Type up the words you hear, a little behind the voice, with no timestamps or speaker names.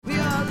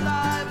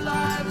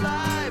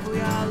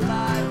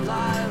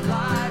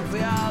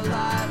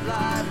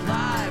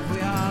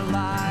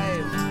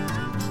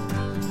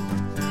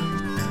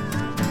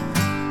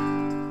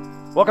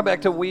Welcome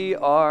back to We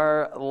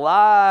Are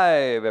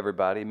Live,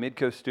 everybody.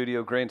 Midcoast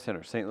Studio, Grand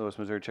Center, St. Louis,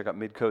 Missouri. Check out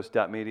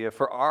midcoast.media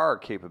for our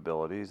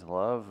capabilities.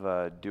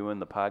 Love doing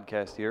the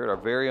podcast here at our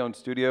very own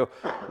studio.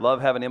 Love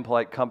having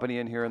Impolite Company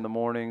in here in the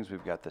mornings.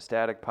 We've got the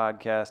Static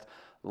Podcast.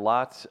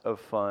 Lots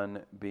of fun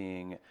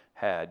being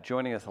had.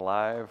 Joining us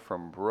live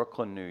from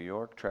Brooklyn, New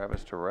York,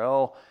 Travis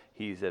Terrell.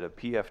 He's at a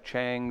P.F.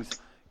 Chang's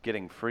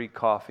getting free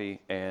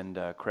coffee and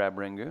crab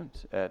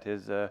rangoons at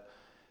his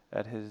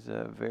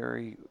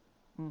very...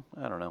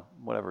 I don't know,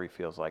 whatever he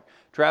feels like.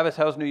 Travis,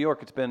 how's New York?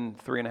 It's been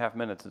 3.5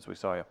 minutes since we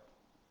saw you.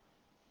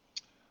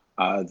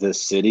 The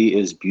city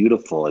is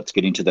beautiful. It's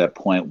getting to that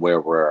point where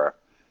we're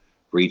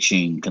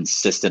reaching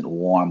consistent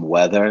warm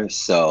weather.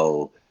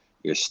 So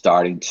you're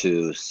starting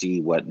to see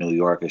what New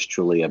York is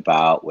truly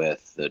about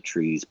with the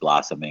trees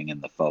blossoming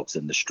and the folks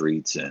in the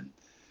streets. And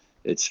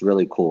it's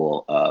really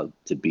cool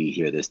to be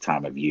here this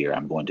time of year.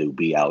 I'm going to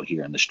be out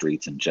here in the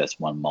streets in just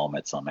one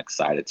moment. So I'm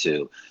excited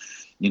to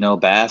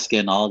bask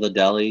in all the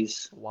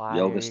delis,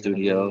 yoga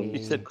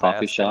studios,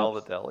 coffee shops. All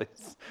the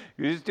delis.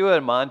 You just do a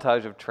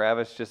montage of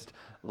Travis just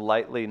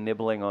lightly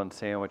nibbling on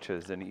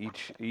sandwiches, and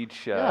each.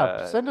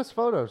 Send us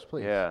photos,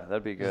 please. Yeah,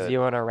 that'd be good. Is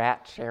you and a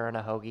rat sharing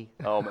a hoagie?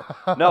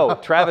 Oh no,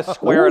 Travis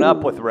squaring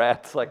up with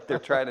rats like they're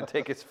trying to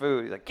take his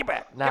food. He's like, get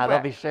back. Nah, they'll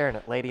be sharing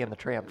it, Lady and the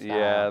Tramp style.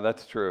 Yeah,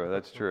 that's true.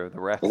 That's true.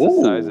 The rat's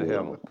the size of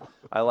him.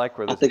 I like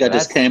where this. I think I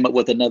just came up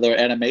with another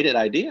animated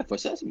idea for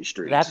Sesame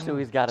Street. That's who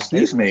he's got to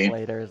Excuse me.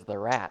 later is the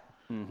rat.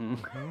 Mm-hmm.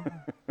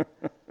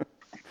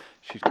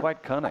 She's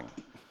quite cunning.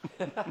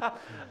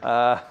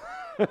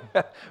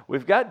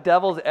 We've got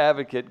Devil's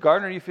Advocate.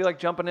 Gardner, do you feel like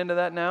jumping into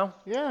that now?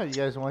 Yeah, you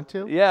guys want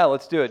to? Yeah,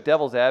 let's do it.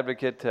 Devil's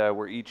Advocate.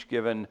 We're each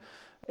given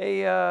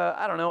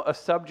a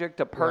subject,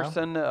 a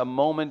person, a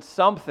moment,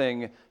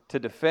 something to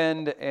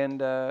defend, and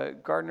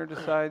Gardner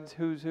decides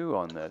who's who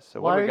on this.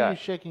 So Why what do we got? Are you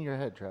shaking your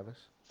head, Travis?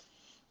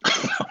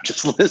 I'm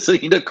just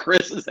listening to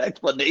Chris's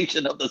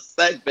explanation of the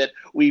segment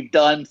we've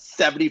done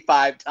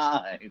 75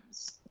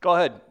 times. Go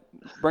ahead.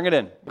 Bring it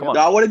in. Come on.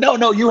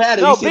 No, you had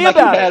it. No, You be like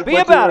about you it. had Be what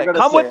you about were it. gonna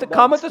Come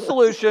say. with the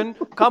solution.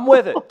 Come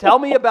with it. Tell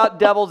me about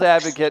Devil's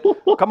Advocate.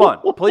 Come on.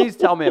 Please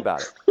tell me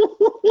about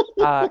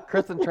it.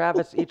 Chris and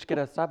Travis each get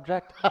a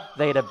subject.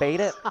 They debate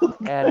it,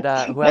 and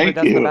whoever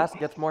does the best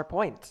gets more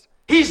points.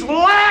 He's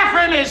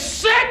laughing his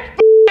sick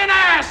f***ing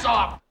ass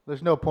off.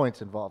 There's no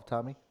points involved,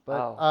 Tommy.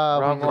 But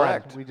wrong we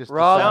one. just, we just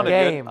Wrong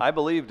decided- game. Good. I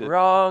believed it.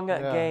 Wrong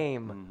Yeah.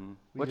 game.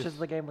 Mm-hmm. Which is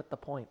the game with the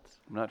points?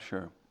 I'm not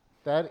sure.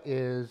 That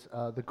is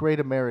the Great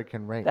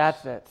American Race.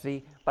 That's it.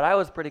 See, but I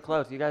was pretty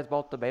close. You guys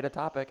both debate a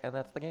topic, and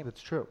that's the game.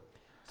 It's true.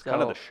 It's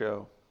kind of the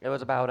show. It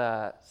was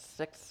about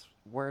 6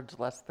 words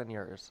less than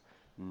yours.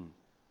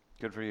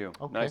 Good for you.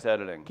 Okay. Nice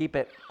editing. Keep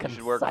it You concise.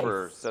 should work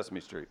for Sesame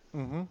Street.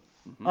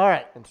 All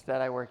right. Instead,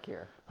 I work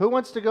here. Who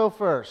wants to go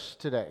first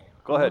today?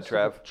 Go ahead,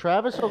 Trav.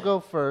 Travis will go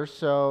first.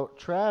 So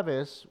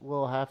Travis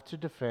will have to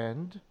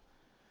defend.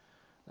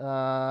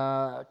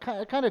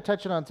 Kind of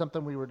touching on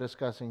something we were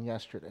discussing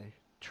yesterday.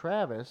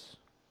 Travis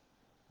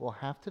will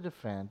have to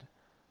defend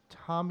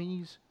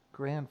Tommy's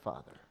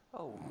grandfather.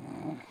 Oh.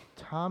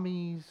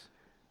 Tommy's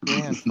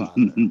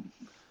grandfather.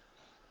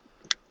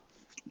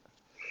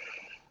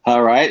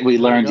 All right. We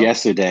learned go.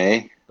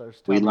 yesterday.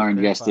 There's We Tommy's learned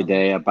grandfather.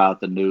 yesterday about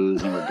the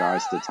news in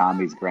regards to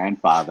Tommy's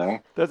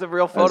grandfather. That's a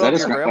real Is photo that of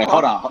his your gra- grandpa?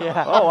 Wait, hold on.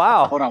 Yeah. Oh,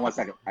 wow. Hold on 1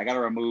 second. I got to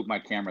remove my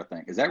camera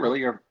thing. Is that really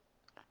your?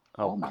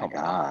 Oh my come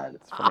on. God.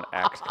 It's from an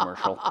Axe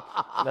commercial.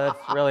 That's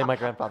really my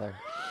grandfather.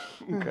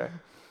 Okay.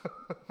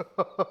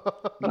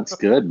 Looks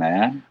good,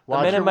 man. The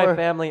Watch men in your my word.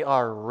 family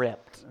are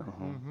ripped.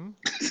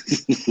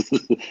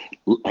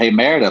 Hey,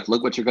 Meredith,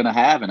 look what you're going to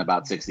have in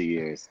about 60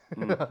 years.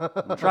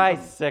 Try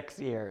 6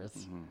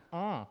 years.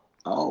 Oh.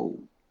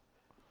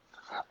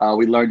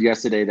 We learned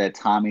yesterday that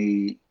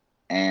Tommy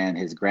and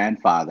his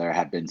grandfather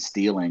have been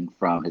stealing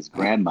from his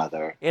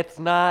grandmother. It's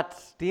not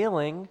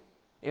stealing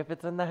if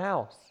it's in the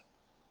house.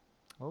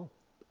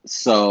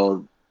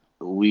 So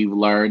we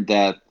learned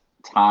that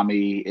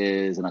Tommy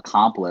is an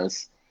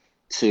accomplice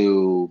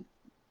to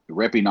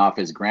ripping off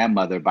his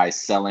grandmother by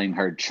selling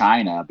her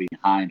china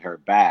behind her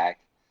back.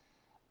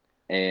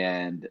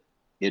 And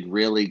it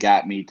really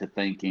got me to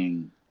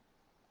thinking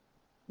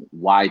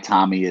why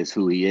Tommy is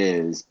who he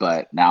is,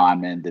 but now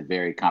I'm in the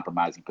very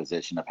compromising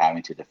position of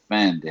having to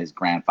defend his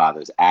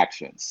grandfather's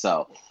actions.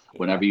 So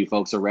whenever you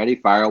folks are ready,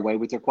 fire away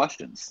with your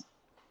questions.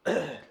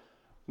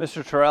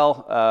 Mr.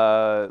 Terrell,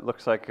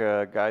 looks like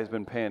a guy's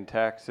been paying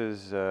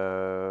taxes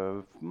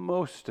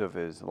most of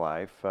his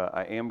life.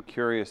 I am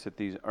curious at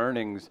these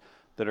earnings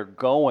that are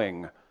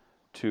going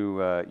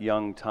to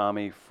young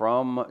Tommy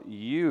from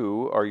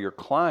you or your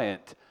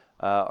client.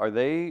 Are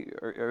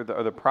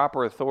the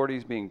proper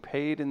authorities being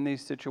paid in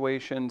these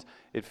situations?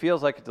 It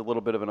feels like it's a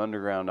little bit of an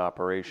underground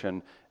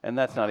operation, and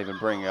that's not even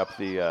bringing up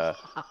the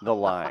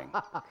lying.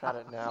 Cut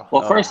it now.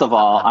 Well, first of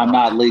all, I'm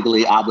not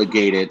legally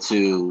obligated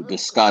to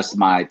discuss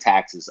my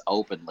taxes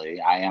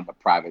openly. I am a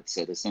private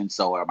citizen,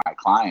 so are my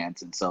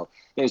clients, and so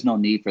there's no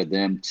need for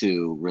them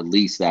to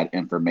release that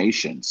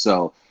information.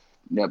 So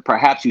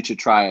perhaps you should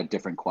try a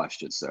different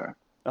question, sir.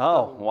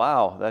 Oh,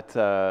 wow. That's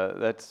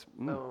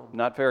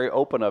not very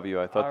open of you.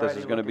 I thought this Already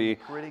was going to be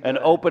looking pretty an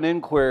good. open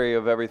inquiry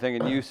of everything,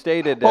 and you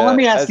stated Well, let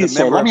me ask as you, a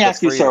sir. member Let me of the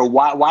ask you, sir. Freedom.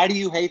 Why do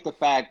you hate the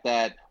fact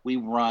that we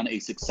run a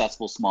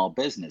successful small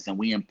business and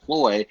we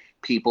employ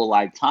people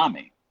like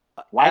Tommy?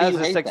 Why do As you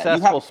a hate that?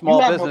 successful You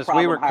small have no business, we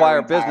problem require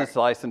hiring business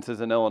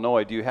licenses in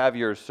Illinois. Do you have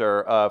yours,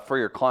 sir, for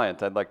your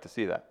clients? I'd like to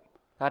see that.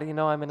 How do you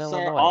know I'm in Sir,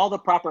 Illinois? all the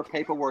proper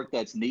paperwork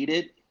that's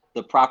needed,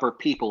 the proper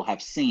people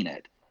have seen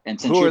it. And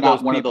since Who you're are not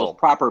those one of people? those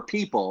proper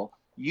people,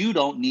 you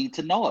don't need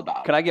to know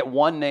about Can it. I get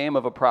one name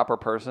of a proper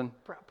person?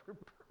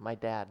 My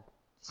dad.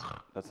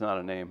 That's not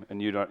a name, and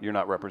you're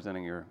not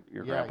representing your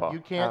grandpa.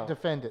 You can't Oh.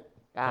 defend it.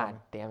 God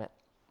damn it.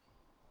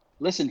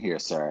 Listen here,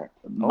 sir.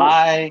 Oh.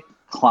 My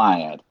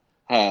client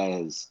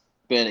has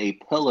been a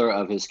pillar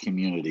of his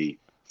community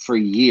for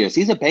years.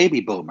 He's a baby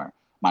boomer,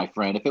 my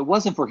friend. If it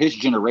wasn't for his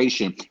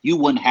generation, you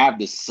wouldn't have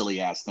this silly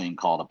ass thing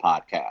called a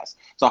podcast.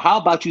 So how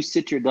about you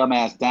sit your dumb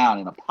ass down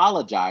and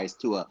apologize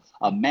to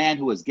a man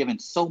who has given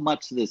so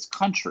much to this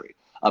country,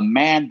 a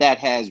man that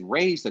has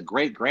raised a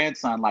great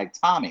grandson like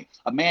Tommy,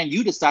 a man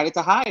you decided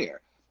to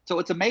hire. So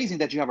it's amazing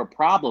that you have a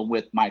problem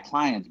with my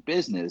client's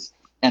business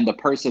and the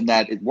person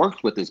that it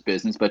works with this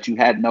business, but you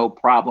had no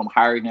problem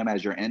hiring him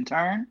as your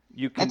intern.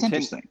 That's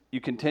interesting. You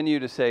continue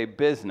to say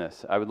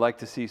business. I would like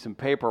to see some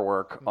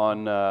paperwork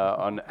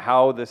on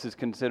how this is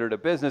considered a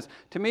business.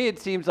 To me, it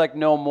seems like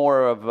no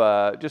more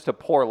of just a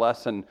poor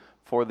lesson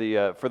for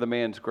the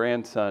man's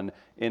grandson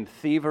in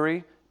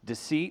thievery,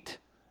 deceit,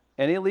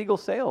 and illegal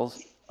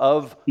sales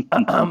of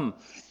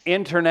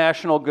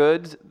international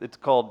goods. It's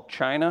called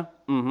China.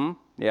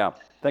 Yeah.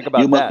 Think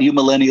about that. You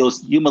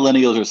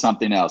millennials are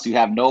something else. You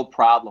have no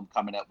problem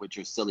coming up with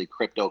your silly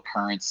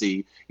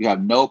cryptocurrency. You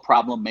have no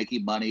problem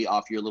making money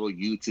off your little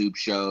YouTube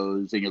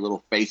shows and your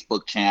little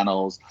Facebook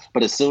channels.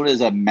 But as soon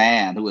as a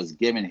man who has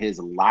given his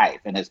life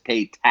and has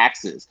paid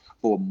taxes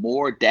for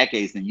more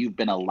decades than you've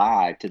been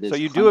alive to this So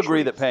you do country,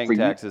 agree that paying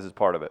taxes is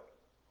part of it?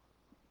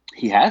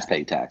 He has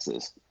paid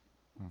taxes.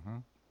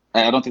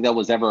 I don't think that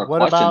was ever a What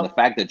question. about- The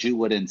fact that you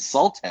would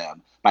insult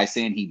him by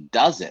saying he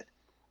does it.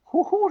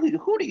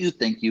 Who do you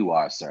think you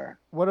are, sir?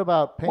 What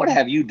about paying? What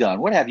have you done?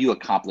 What have you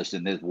accomplished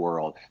in this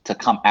world to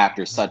come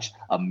after such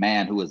a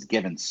man who has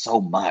given so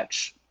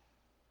much?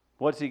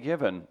 What's he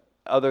given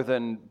other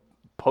than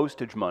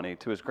postage money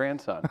to his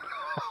grandson?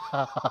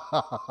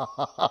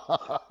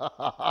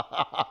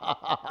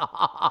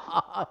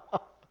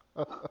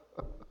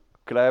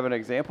 Could I have an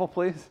example,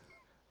 please?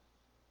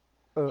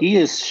 He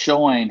is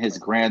showing his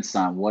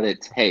grandson what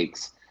it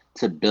takes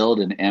to build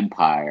an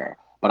empire.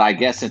 But I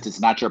guess since it's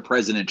not your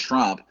President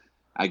Trump,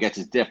 I guess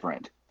it's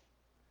different.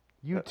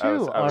 You I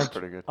too was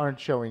pretty good. aren't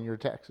showing your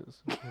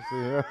taxes.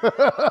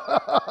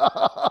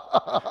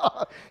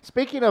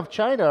 Speaking of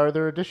China, are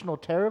there additional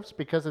tariffs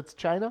because it's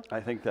China? I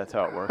think that's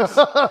how it works.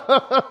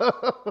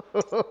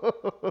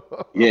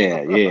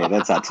 Yeah,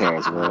 that's how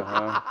tariffs work.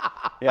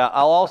 Yeah,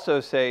 I'll also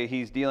say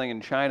he's dealing in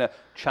China.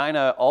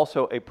 China,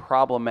 also a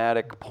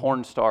problematic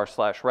porn star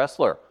 /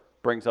 wrestler,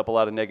 brings up a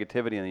lot of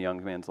negativity in the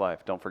young man's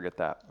life. Don't forget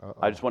that.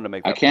 I just wanted to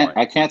make that point.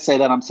 I can't say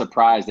that I'm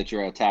surprised that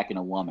you're attacking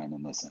a woman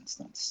in this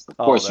instance. Of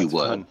course you that's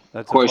would. fun.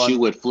 That's Of course fun. you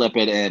would flip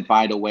it and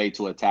find a way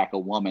to attack a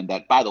woman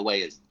that, by the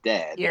way, is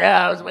dead.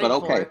 Yeah, I was waiting But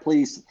for okay, it.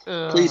 please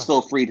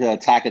feel free to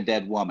attack a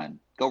dead woman.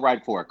 Go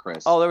right for it,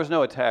 Chris. Oh, there was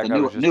no attack. It's I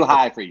a was just- new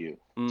high for you.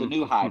 It's a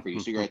new high for you.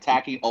 So you're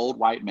attacking old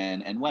white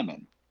men and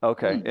women.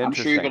 Okay, I'm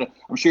sure interesting.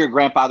 I'm sure your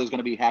grandfather's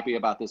gonna be happy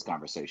about this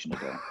conversation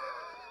today.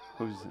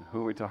 Who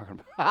are we talking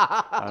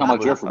about? Talking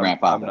about your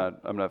grandfather.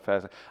 I'm not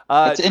fast.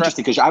 It's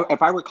interesting because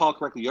if I recall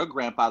correctly, your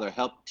grandfather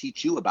helped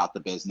teach you about the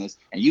business,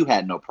 and you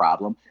had no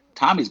problem.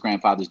 Tommy's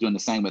grandfather's doing the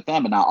same with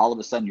them, and now all of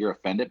a sudden you're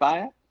offended by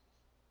it.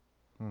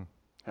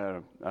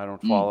 I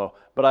don't follow,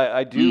 but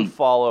I do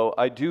follow.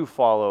 I do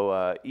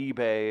follow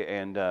eBay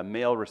and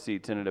mail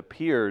receipts, and it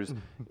appears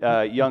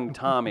young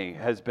Tommy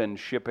has been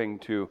shipping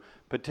to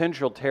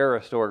potential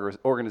terrorist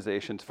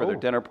organizations for their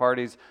dinner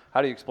parties.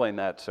 How do you explain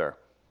that, sir?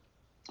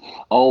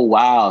 Oh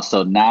wow!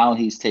 So now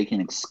he's taking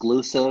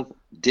exclusive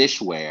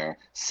dishware,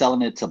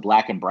 selling it to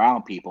black and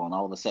brown people, and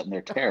all of a sudden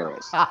they're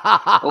terrorists.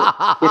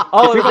 Oh, If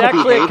it you're was gonna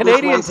actually a behave this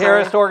Canadian way, sir-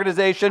 terrorist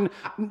organization.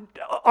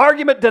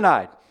 Argument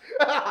denied.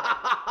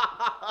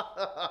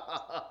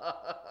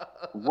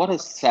 What a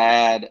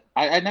sad.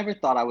 I never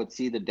thought I would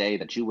see the day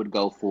that you would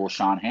go full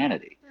Sean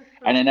Hannity.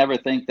 I didn't ever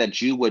think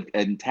that you would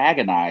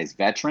antagonize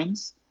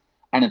veterans.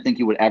 I didn't think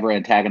you would ever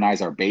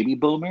antagonize our baby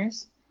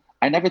boomers.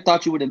 I never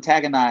thought you would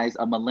antagonize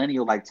a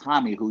millennial like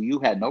Tommy, who you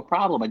had no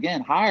problem,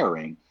 again,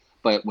 hiring.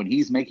 But when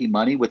he's making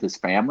money with his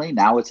family,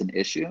 now it's an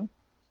issue.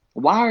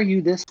 Why are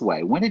you this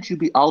way? When did you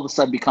all of a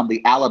sudden become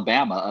the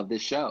Alabama of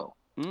this show?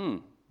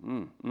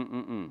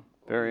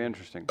 Very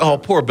interesting. Oh,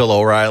 poor Bill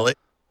O'Reilly.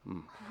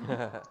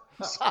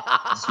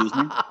 Excuse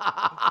me?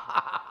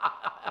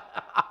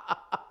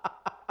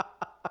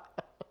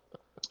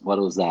 What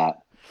was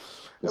that?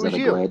 Was was that a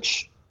you.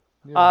 glitch?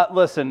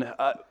 Listen,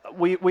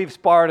 we've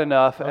sparred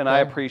enough, and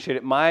I Okay. appreciate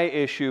it. My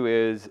issue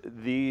is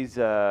these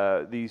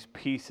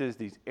pieces,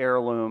 these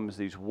heirlooms,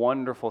 these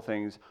wonderful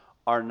things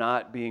are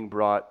not being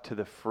brought to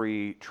the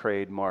free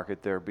trade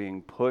market. They're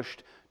being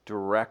pushed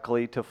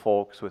directly to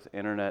folks with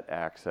internet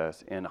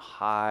access in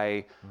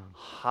high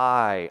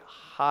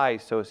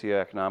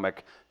socioeconomic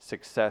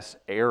success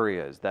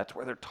areas. That's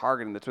where they're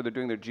targeting. That's where they're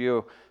doing their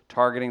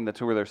geo-targeting. That's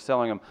where they're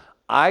selling them.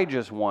 I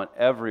just want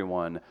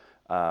everyone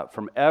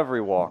from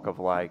every walk of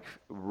life,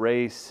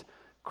 race,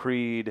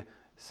 creed,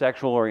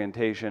 sexual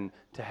orientation,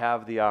 to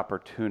have the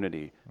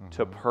opportunity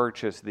to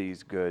purchase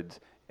these goods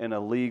in a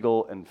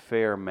legal and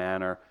fair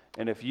manner.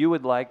 And if you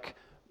would like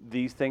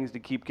these things to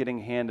keep getting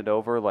handed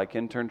over, like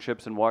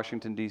internships in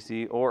Washington,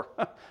 D.C. or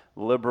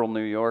liberal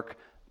New York,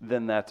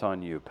 then that's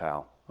on you,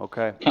 pal.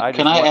 Okay? I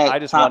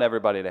just want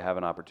everybody to have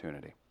an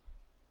opportunity.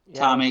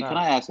 Yeah, Tommy, can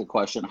I ask a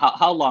question?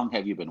 How long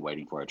have you been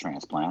waiting for a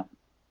transplant?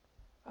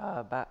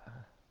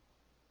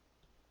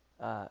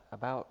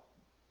 About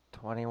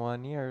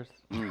 21 years.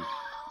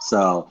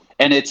 So,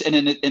 and it's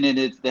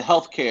the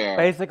healthcare.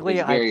 Basically,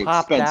 is very I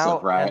popped expensive,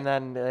 out, right? and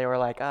then they were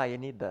like, you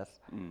need this.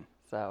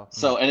 So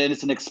And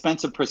it's an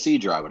expensive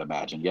procedure, I would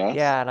imagine, yes?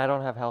 yeah, and I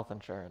don't have health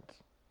insurance.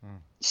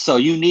 So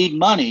you need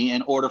money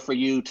in order for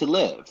you to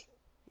live,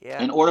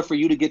 Yeah. in order for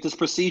you to get this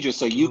procedure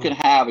so you can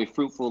have a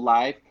fruitful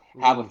life,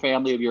 have a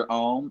family of your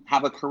own,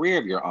 have a career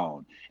of your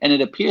own. And it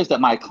appears that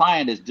my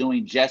client is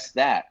doing just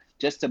that,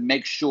 just to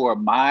make sure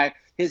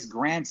his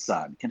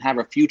grandson can have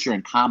a future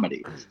in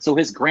comedy, so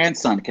his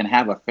grandson can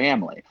have a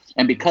family.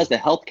 And because the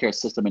healthcare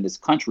system in this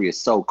country is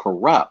so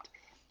corrupt,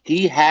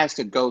 he has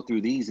to go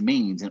through these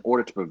means in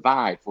order to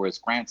provide for his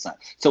grandson.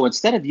 So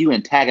instead of you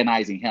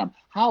antagonizing him,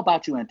 how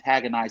about you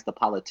antagonize the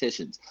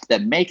politicians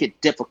that make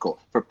it difficult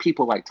for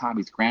people like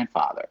Tommy's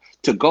grandfather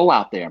to go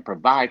out there and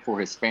provide for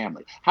his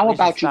family? How We should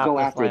about you stop go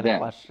this after line of them?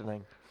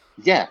 questioning.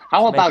 Yeah.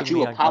 How It's about making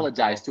you me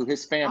apologize uncomfortable. to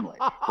his family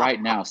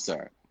right now,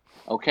 sir?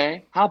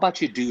 Okay? How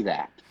about you do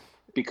that?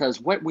 Because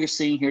what we're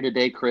seeing here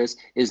today, Chris,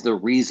 is the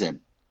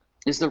reason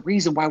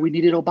why we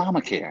needed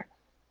Obamacare.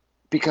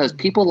 Because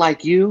people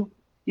like you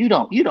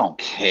don't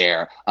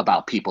care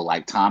about people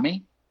like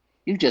Tommy.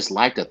 You just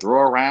like to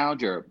throw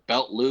around your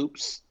belt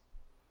loops,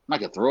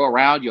 like to throw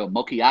around your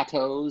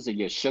macchiatos and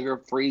your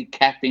sugar-free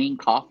caffeine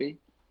coffee.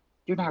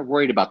 You're not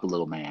worried about the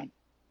little man.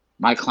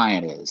 My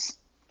client is.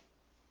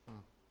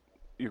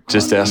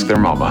 Just ask their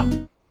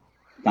mama.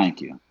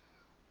 Thank you.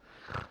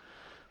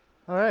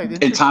 All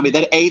right. And Tommy,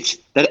 that H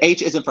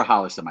isn't for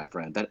Hollister, my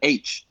friend. That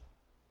H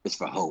is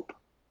for hope.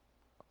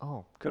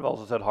 Oh, Could have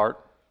also said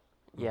heart.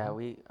 Yeah,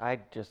 we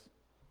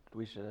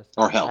should have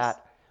Or health.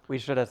 that. We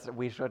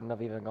shouldn't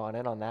have even gone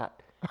in on that.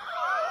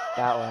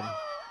 That one.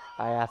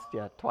 I asked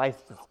you twice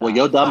to stop. Well,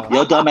 your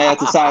dumb ass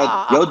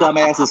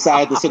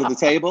decided to sit at the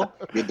table.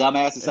 Your dumb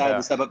ass decided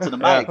to step up to the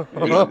mic.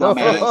 Yeah. Your dumb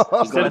ass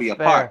is going to be a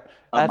That's part fair.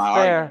 of That's my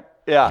fair. argument.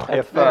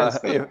 Yeah,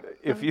 fair.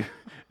 if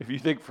you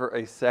think for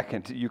a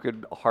second you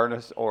could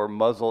harness or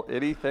muzzle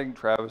anything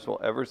Travis will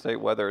ever say,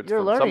 whether it's You're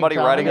from learning, somebody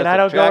Tommy. writing us I a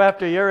don't check, go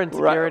after your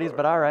insecurities,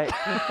 but all right.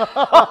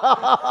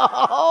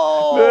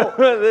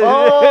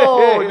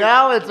 oh,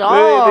 now it's the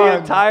on.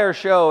 entire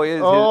show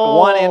is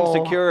one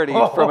insecurity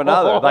from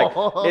another. Like,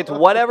 it's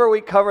whatever we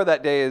cover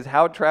that day is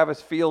how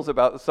Travis feels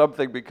about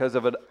something because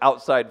of an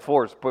outside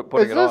force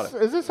putting it on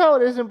him. Is this how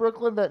it is in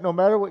Brooklyn, that no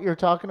matter what you're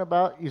talking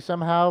about, you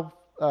somehow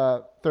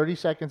 30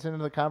 seconds into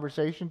the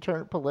conversation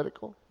turn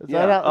political? Is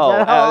that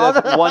how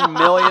That's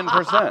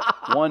 1,000,000%.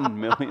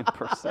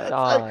 1,000,000%.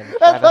 Don,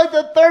 That's like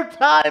the third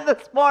time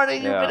this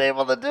morning you've Yeah. been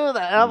able to do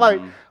that. And I'm like,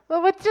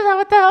 well, what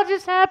the hell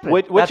just happened?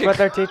 that's what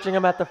they're teaching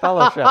him at the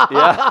fellowship.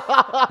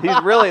 Yeah, he's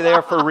really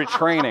there for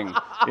retraining.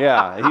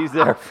 Yeah, he's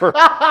there for.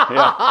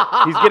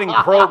 Yeah, he's getting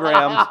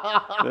programmed.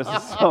 This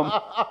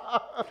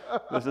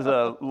is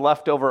a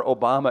leftover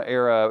Obama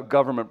era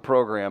government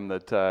program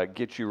that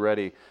gets you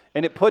ready,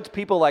 and it puts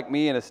people like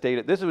me in a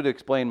state. This would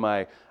explain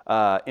my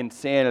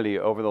insanity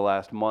over the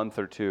last month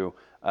or two.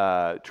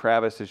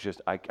 Travis is just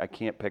I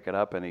can't pick it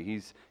up, and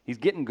he's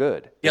getting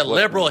good. You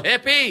liberal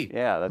hippie!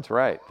 Yeah, that's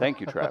right.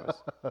 Thank you,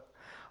 Travis.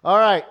 All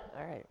right.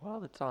 All right.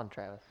 Well, it's on,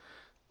 Travis.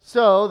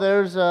 So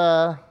there's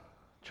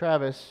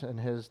Travis and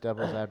his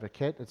devil's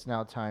advocate. It's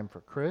now time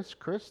for Chris.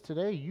 Chris,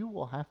 today you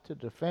will have to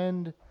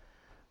defend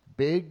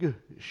Big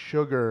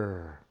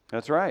Sugar.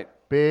 That's right.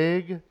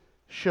 Big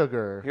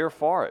Sugar. Here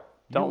for it.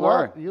 Don't You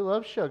worry. You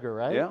love sugar,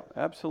 right? Yeah,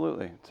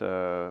 absolutely. It's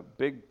a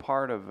big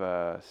part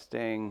of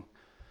staying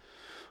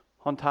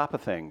on top of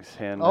things.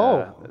 And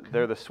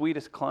they're the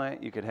sweetest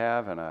client you could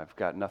have, and I've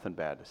got nothing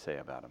bad to say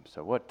about them.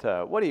 So what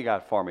do you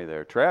got for me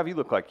there, Trav? You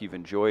look like you've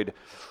enjoyed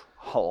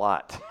a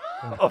lot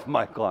of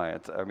my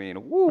clients. I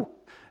mean, woo.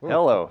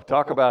 Hello.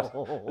 Talk about,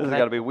 this has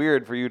got to be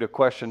weird for you to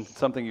question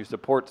something you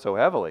support so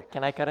heavily.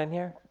 Can I cut in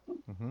here?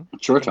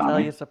 Sure, Tell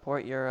Tommy. you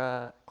support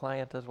your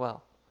client as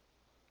well.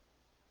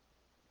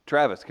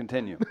 Travis,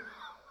 continue.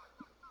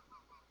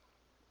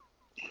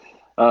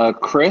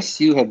 Chris,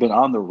 you have been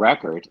on the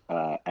record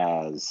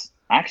as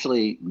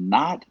actually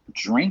not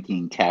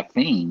drinking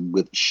caffeine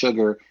with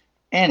sugar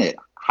in it.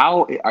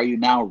 How are you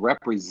now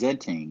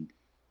representing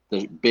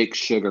the big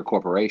sugar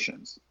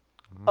corporations?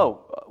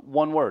 Oh,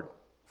 one word.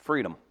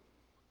 Freedom.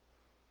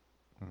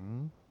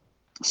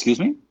 Excuse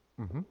me?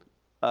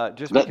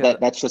 Just because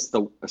That's just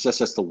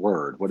the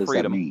word. What does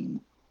Freedom. that mean?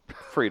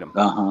 freedom.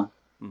 Uh-huh.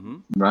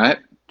 Right?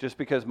 Just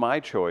because my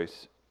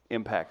choice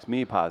impacts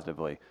me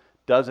positively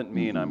doesn't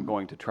mean I'm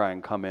going to try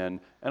and come in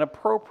and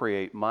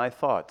appropriate my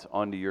thoughts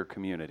onto your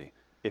community.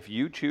 If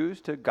you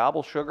choose to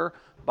gobble sugar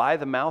by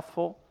the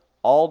mouthful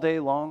all day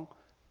long,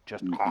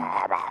 just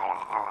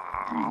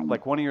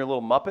like one of your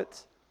little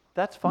Muppets,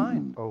 that's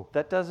fine. Oh.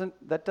 That doesn't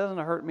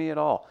hurt me at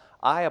all.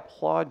 I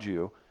applaud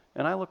you,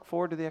 and I look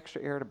forward to the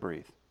extra air to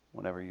breathe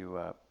whenever you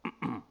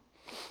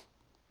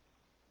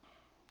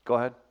go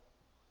ahead.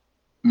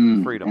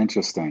 Freedom.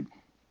 Interesting.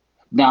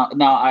 Now,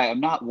 I am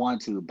not one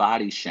to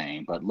body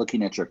shame, but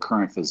looking at your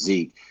current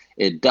physique,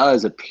 it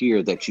does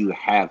appear that you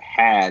have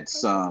had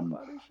some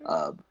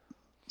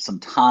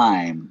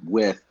time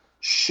with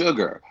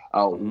sugar.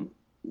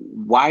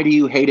 Why do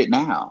you hate it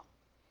now?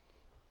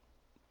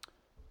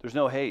 There's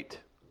no hate.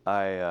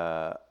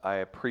 I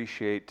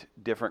appreciate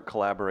different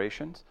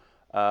collaborations.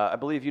 I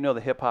believe you know the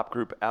hip hop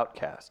group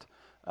Outkast.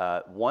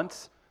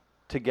 Once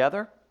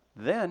together,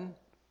 then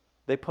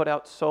they put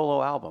out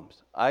solo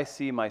albums. I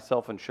see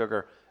myself and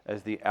Sugar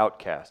as the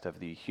outcast of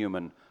the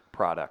human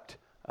product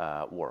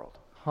world.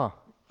 Huh.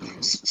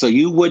 So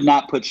you would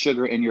not put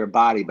sugar in your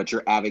body, but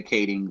you're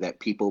advocating that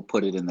people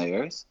put it in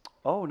theirs?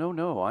 Oh,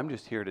 no. I'm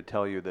just here to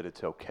tell you that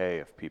it's okay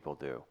if people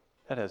do.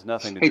 That has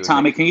nothing to do Hey, with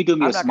Tommy, me. can you do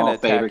me I'm a not small gonna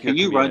attack favor? your Can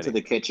you run to community.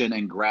 the kitchen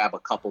and grab a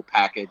couple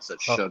packets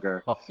of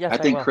sugar? Yes, I I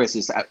think will.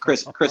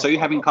 Chris, are you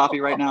having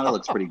coffee right now? That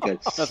looks pretty good.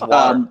 That's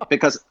water.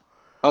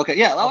 Okay,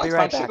 yeah, I'll be it's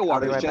right fine. back. Sugar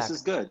water I'll be is right just back.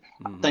 as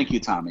good. Thank you,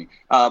 Tommy.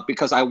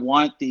 Because I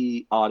want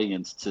the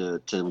audience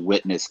to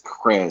witness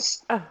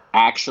Chris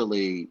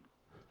actually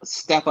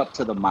step up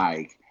to the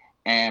mic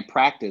and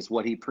practice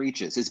what he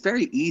preaches. It's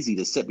very easy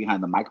to sit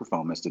behind the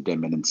microphone, Mr.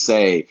 Denman, and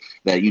say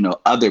that,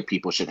 other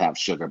people should have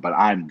sugar, but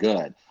I'm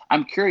good.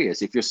 I'm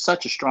curious, if you're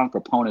such a strong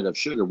proponent of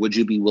sugar, would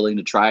you be willing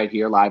to try it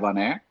here live on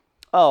air?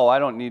 Oh, I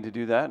don't need to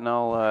do that, and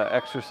I'll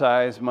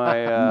exercise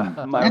my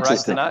my right to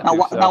Interesting. not Now,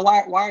 do so. now,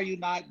 why are you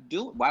not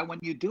doing? Why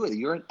wouldn't you do it?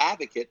 You're an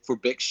advocate for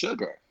big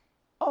sugar.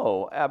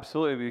 Oh,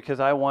 absolutely, because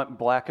I want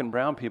black and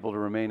brown people to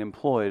remain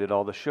employed at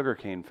all the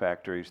sugarcane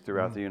factories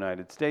throughout the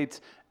United States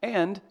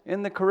and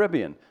in the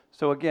Caribbean.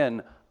 So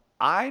again,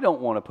 I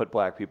don't want to put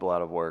black people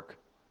out of work.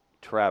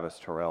 Travis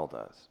Terrell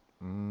does.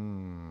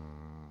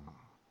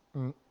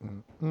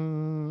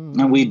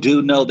 And we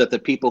do know that the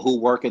people who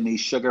work in these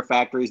sugar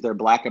factories, they're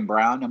black and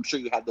brown. I'm sure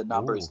you have the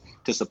numbers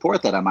to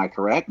support that. Am I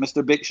correct,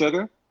 Mr. Big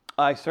Sugar?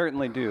 I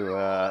certainly do.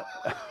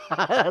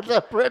 That's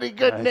a pretty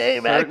good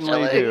name,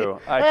 certainly actually. do.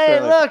 Hey,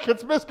 look,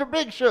 it's Mr.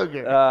 Big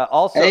Sugar.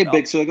 Also, Hey,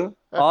 Big Sugar.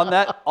 on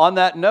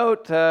that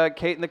note,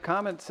 Kate in the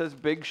comments says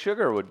Big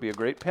Sugar would be a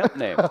great pimp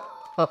name.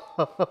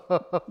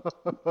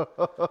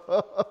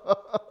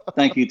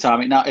 Thank you,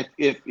 Tommy. Now,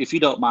 if you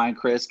don't mind,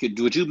 Chris,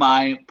 would you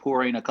mind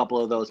pouring a couple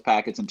of those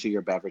packets into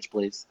your beverage,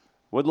 please?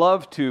 Would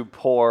love to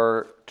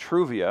pour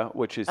Truvia,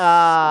 which is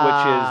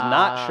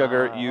not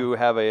sugar. You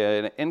have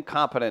an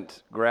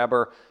incompetent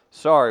grabber.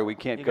 Sorry, we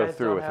can't You go guys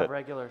through don't with have it.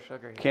 regular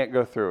sugar here. Can't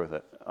go through with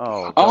it.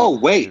 Oh. Oh, don't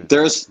do wait,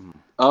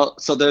 that.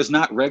 so there's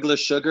not regular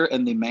sugar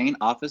in the main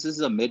offices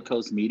of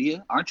Midcoast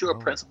Media? Aren't you a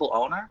principal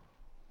owner?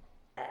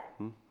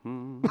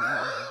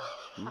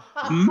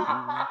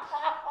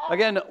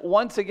 Again,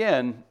 once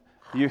again,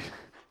 you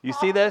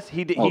see this?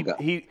 God.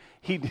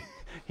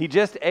 He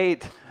just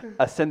ate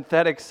a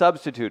synthetic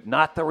substitute,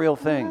 not the real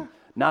thing.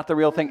 Not the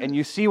real thing. And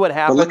you see what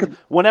happens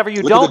whenever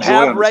you look at the don't joy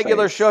on have his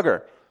regular face.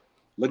 sugar.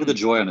 Look at the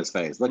joy on his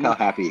face. Look how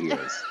happy he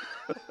is.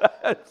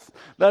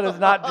 That is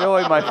not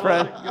joy, my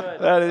friend.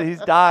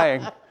 He's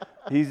dying.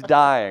 He's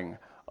dying.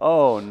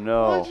 Oh,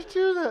 no. Why'd you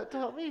do that,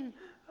 Tommy?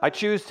 I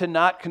choose to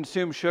not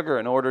consume sugar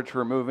in order to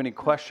remove any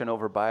question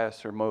over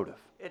bias or motive.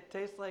 It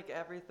tastes like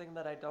everything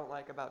that I don't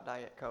like about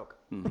Diet Coke.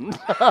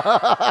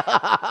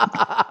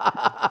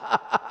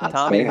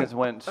 Tommy fair. has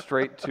went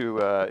straight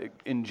to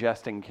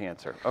ingesting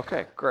cancer.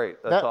 Okay,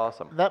 great. That's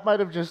awesome. That might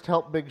have just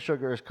helped Big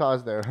Sugar's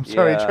cause there. I'm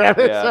sorry,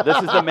 Travis. Yeah, this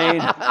is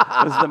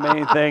the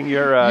main thing.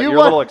 Your You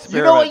little want- experiment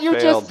You know what you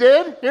failed. just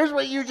did? Here's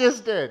what you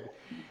just did.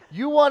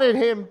 You wanted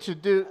him to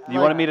do. You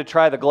wanted me to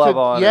try the glove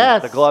on. and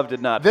Yes. The glove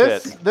did not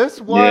This fit. this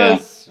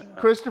was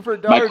Christopher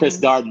Darden. My Chris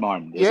Darden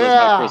moment. This was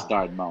Yeah. my Chris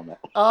Darden moment.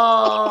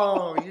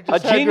 Oh, you A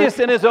just had genius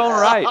your, in his own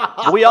right.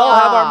 We all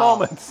have our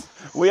moments.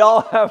 We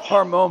all have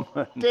our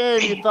moments.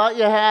 Dan, you thought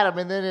you had him,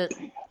 and then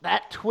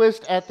that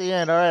twist at the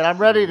end. All right, I'm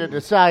ready to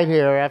decide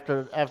here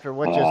after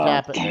what just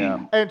happened. Yeah.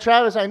 And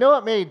Travis, I know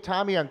it made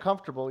Tommy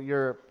uncomfortable.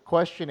 Your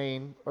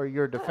questioning or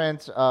your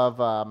defense of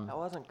That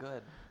wasn't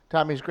good.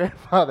 Tommy's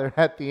grandfather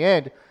at the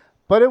end,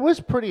 but it was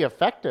pretty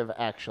effective.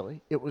 Actually,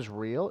 it was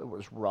real. It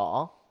was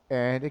raw,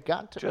 and it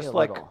got to me Just a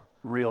like little.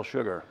 real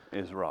sugar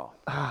is raw.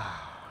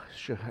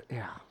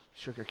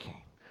 Sugar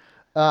cane.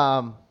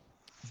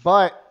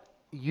 But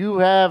you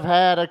have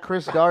had a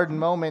Chris Darden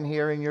moment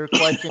here in your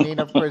questioning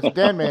of Chris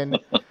Denman.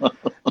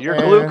 Your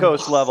And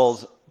glucose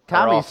levels are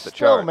Tommy's off the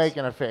still charts.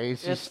 making a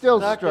face. He's It's still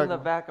stuck in the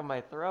struggling. back of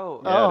my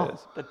throat. Yeah, it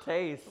is. The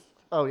taste.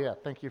 Oh yeah,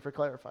 thank you for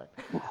clarifying.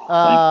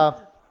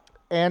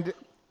 And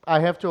I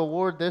have to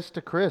award this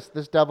to Chris.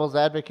 This devil's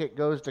advocate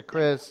goes to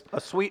Chris. A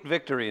sweet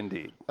victory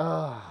indeed.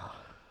 Oh,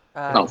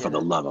 for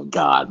the love of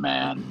God,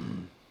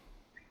 man.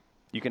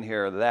 You can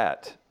hear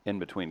that in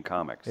between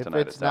comics If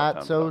tonight. it's at not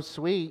Southtown so Pub.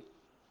 sweet,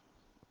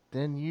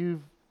 then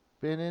you've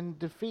been in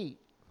defeat.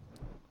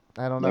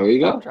 I don't know. There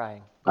you I'm go.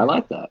 trying. I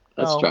like that.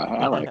 Let's No. try.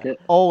 I like it.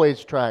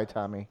 Always try,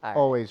 Tommy. All right.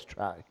 Always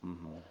try.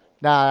 Mm-hmm.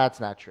 Nah, that's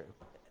not true.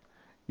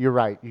 You're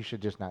right. You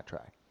should just not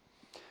try.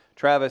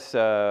 Travis,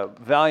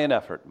 valiant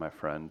effort, my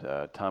friend.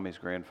 Tommy's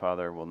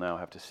grandfather will now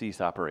have to cease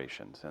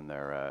operations in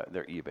their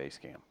eBay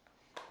scam.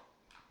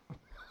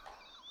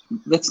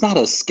 That's not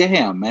a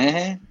scam,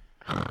 man.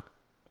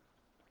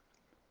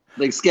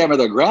 They scamming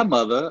their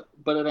grandmother,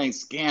 but it ain't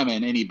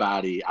scamming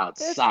anybody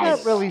outside.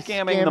 not really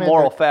Scamming the scamming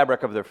moral the-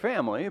 fabric of their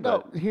family,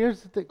 No, but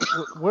here's the thing.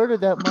 Where did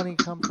that money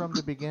come from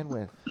to begin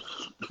with?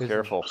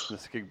 careful.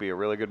 This could be a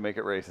really good make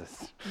it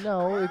racist.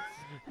 No, it's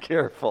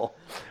Careful.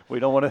 We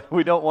don't want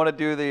to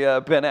do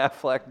the Ben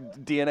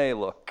Affleck DNA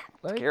look.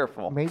 like,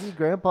 Careful. Maybe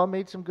Grandpa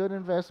made some good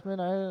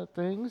investment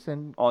things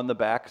and On the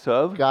backs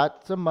of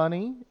got some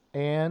money,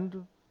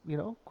 and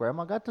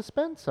Grandma got to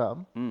spend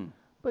some.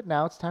 But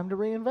now it's time to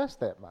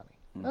reinvest that money.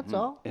 That's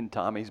all. in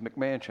Tommy's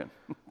McMansion.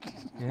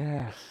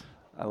 Yes.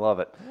 I love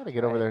it. I gotta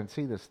get over there and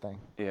see this thing.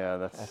 Yeah,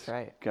 That's that's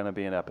right. gonna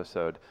be an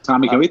episode.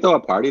 Tommy, can we throw a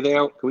party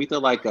there? Can we throw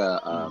like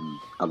a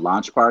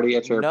launch party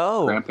at your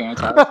No.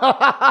 grandparents'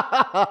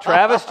 house?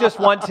 Travis just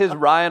wants his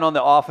Ryan on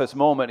the Office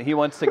moment. He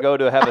wants to go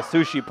to have a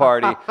sushi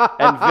party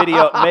and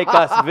make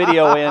us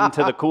video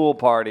into the cool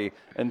party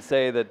and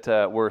say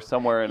that we're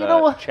somewhere in You know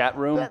a what? chat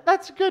room.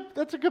 That's good.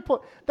 That's a good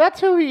point.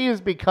 That's who he is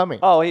becoming.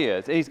 Oh, he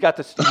is. He's got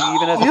he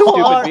even has a You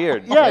stupid are,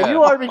 beard. Yeah,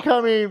 you are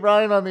becoming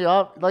Ryan on the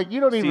off. Like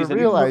you don't even Season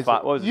realize.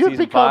 what was it, You've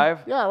season become,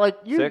 5? Yeah, like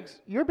Six?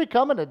 you're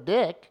becoming a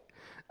dick.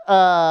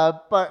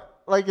 But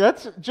like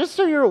that's just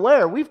so you're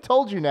aware. We've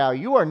told you now.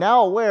 You are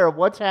now aware of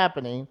what's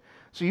happening,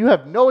 so you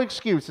have no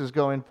excuses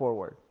going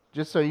forward.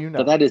 Just so you know.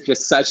 But that is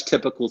just such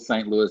typical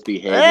St. Louis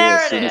behavior. There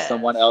As it soon as is.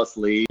 someone else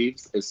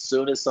leaves,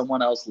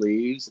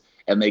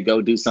 and they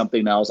go do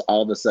something else,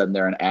 all of a sudden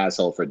they're an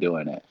asshole for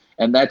doing it.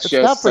 And that's It's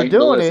not just for St.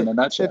 doing Louis it. in a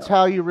nutshell. It's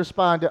how you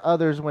respond to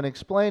others when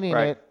explaining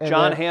Right. it, and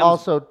John then Hamm's-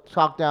 also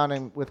talk down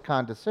and with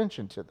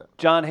condescension to them.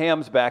 John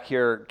Hamm's back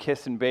here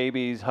kissing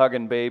babies,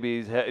 hugging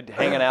babies,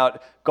 hanging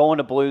out, going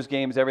to Blues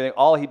games, everything.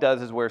 All he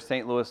does is wear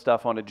St. Louis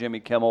stuff on a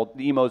Jimmy Kimmel,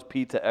 Emo's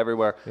Pizza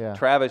everywhere. Yeah.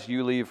 Travis,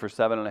 you leave for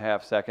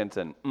 7.5 seconds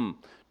and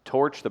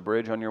torch the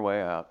bridge on your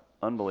way out.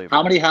 Unbelievable.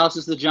 How many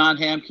houses does John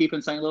Hamm keep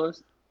in St.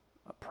 Louis?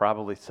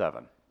 Probably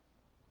 7.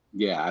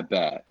 Yeah, I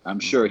bet. I'm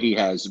sure he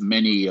has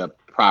many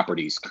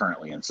properties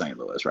currently in St.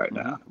 Louis right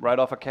now. Right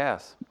off of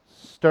Cass.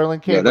 Sterling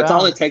K. Yeah, that's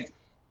Brown. all it takes.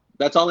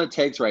 That's all it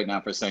takes right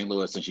now for St.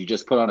 Louis. Since you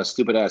just put on a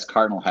stupid ass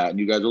Cardinal hat, and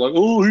you guys are like,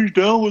 "Oh, he's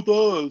down with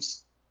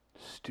us."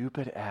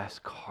 Stupid ass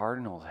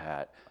Cardinals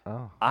hat.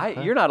 Oh,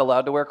 You're not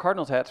allowed to wear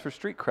Cardinals hats for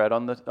street cred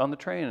on the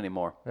train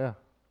anymore. yeah.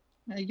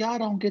 Man, y'all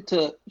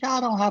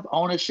don't have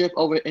ownership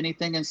over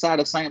anything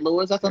inside of St.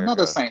 Louis. That's There it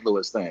another goes. St.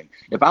 Louis thing.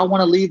 If I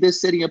want to leave this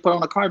city and put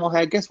on a Cardinal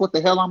hat, guess what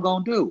the hell I'm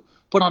going to do?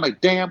 Put on a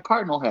damn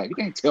Cardinal hat. You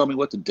can't tell me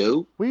what to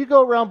do. Will you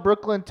go around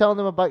Brooklyn telling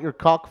them about your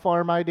cock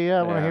farm idea?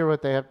 I want to Yeah. hear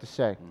what they have to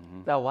say.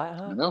 The what,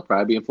 huh? And they'll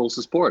probably be in full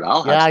support.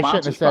 I'll Yeah, have I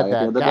shouldn't have sponsors said probably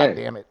at that. the God end of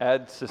the day. damn it.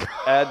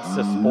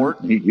 Add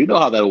sport. You know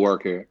how that'll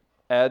work here.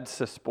 Add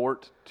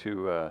sport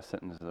to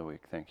sentence of the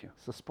week. Thank you.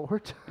 It's a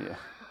sport? Yeah.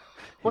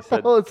 What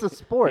the hell is a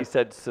sport? He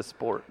said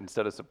sport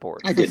instead of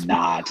support. I did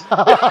not.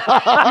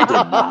 I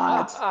did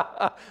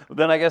not.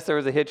 Then I guess there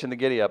was a hitch in the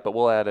giddy up, but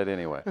we'll add it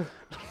anyway.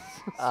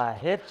 A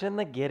hitch in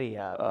the giddy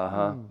up.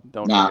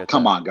 Don't Nah, forget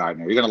come that. on,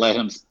 Gardner. You're gonna let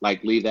him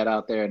leave that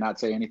out there and not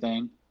say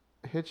anything?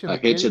 Hitch in A the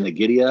hitch in the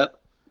giddy- giddy up?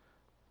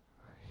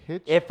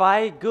 Hitch, If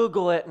I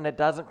Google it and it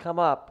doesn't come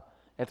up,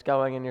 it's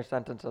going in your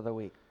sentence of the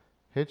week.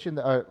 hitch in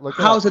the. Look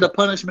How is up. it a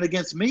punishment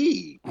against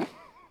me?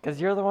 Because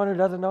you're the one who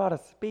doesn't know how to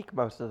speak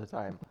most of the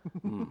time.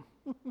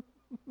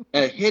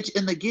 A hitch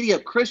in the giddy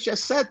up. Chris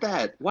just said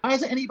that. Why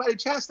isn't anybody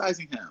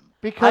chastising him?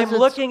 Because I'm it's-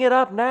 looking it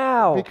up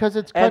now. Because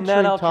it's and country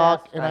then I'll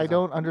talk, and chastise I him.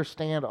 don't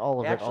understand all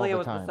of Actually, it it all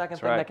was the the time. second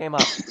That's thing right. that came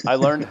up.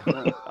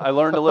 I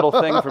learned a little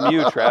thing from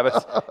you, Travis.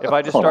 If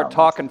I just Hold start on.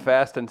 talking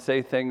fast and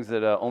say things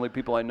that only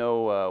people I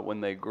know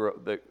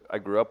that I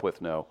grew up with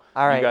know,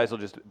 All right. you guys will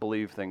just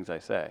believe things I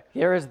say.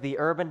 Here is the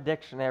Urban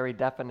Dictionary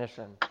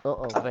definition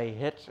Uh-oh. of a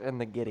hitch in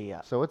the giddy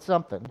up. So it's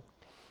something.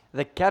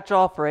 The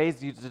catch-all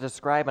phrase used to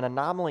describe an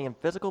anomaly in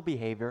physical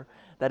behavior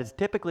that is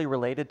typically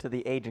related to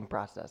the aging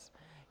process.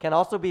 Can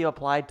also be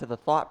applied to the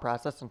thought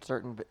process in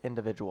certain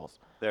individuals.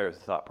 There's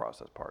the thought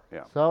process part.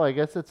 Yeah. So I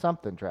guess it's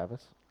something,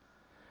 Travis.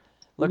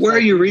 Looks Where are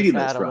like you just reading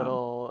had this a from?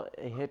 little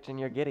hitch in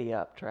your giddy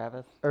up,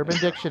 Travis. Urban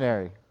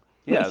Dictionary.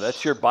 Yeah,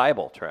 that's your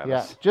Bible, Travis.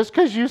 Yeah. Just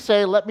because you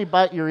say, let me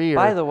bite your ear.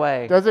 By the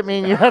way, Doesn't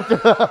mean you have to.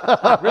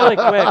 really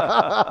quick,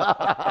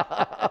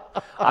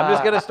 I'm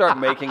just gonna start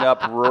making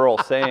up rural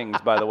sayings.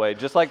 By the way,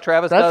 just like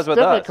Travis That's does with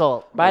us.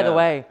 difficult. by the Yeah.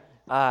 way,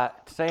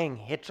 saying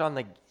hitch in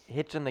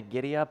the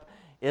giddy up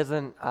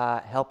isn't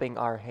helping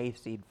our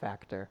hayseed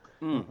factor.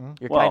 You're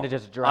Well, kind of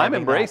just driving. I'm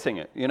embracing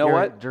it. You know you're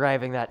what?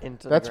 Driving that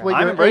into. That's the what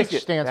ground. I'm your embracing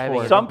H it. stands Driving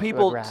for. it. Some into a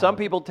people, ground. some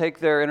people take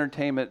their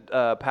entertainment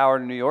power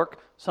to New York.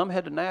 Some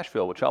head to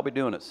Nashville, which I'll be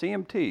doing at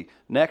CMT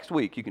next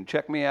week. You can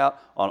check me out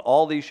on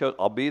all these shows.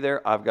 I'll be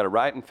there. I've got a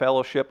writing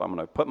fellowship. I'm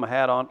going to put my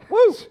hat on.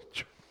 Woo!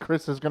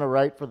 Chris is going to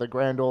write for the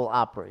Grand Ole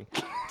Opry.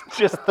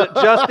 just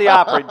the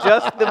Opry,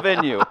 just the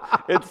venue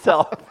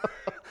itself.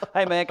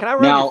 Hey man, can I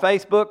run Now- your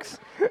Facebooks?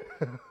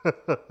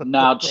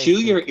 Now, chew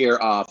your ear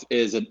off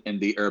is in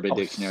the Urban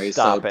Dictionary,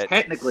 so stop it.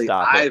 technically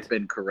Stop I've it.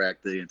 been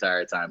correct the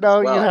entire time. No,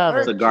 as well. you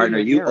haven't. So Gardner,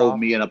 Chew your you ear owe off.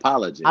 me an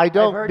apology. I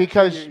don't heard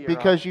because chew your ear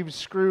because you've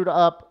screwed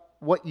up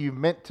what you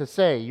meant to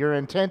say. Your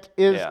intent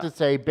is Yeah. to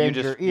say bend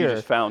You your just- you ear.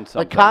 just found The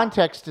something.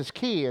 context is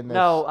key in this.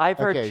 No, I've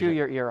heard chew occasion.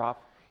 your ear off.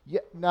 Yeah,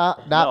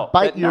 not No,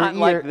 bite but your not ear.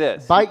 like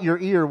this. Bite your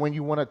ear when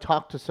you want to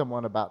talk to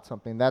someone about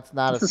something. That's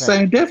not It's a the thing.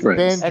 same difference.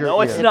 Bend your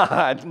No, it's ear.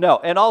 not. No,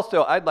 and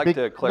also I'd like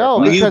to clarify. No,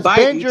 When you because bite,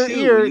 bend you your chew.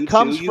 ear When you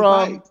comes chew, you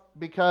from bite.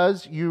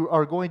 because you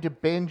are going to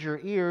bend your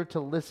ear to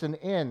listen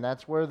in.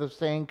 That's where the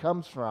saying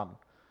comes from.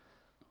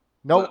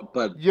 No,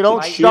 But you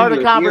don't to chew start a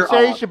your ear off-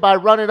 conversation by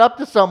running up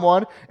to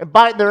someone and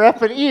biting their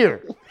effing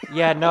ear.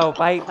 Yeah, no,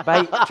 bite.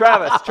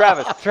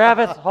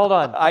 Travis, Hold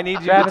on. I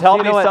need you Travis, to tell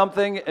you me know what?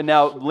 something, and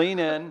now lean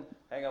in.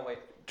 Hang on, wait.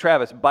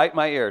 Travis, bite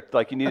my ear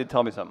like you need to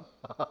tell me something.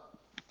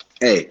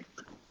 Hey,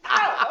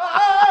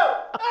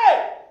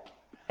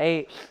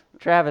 Hey,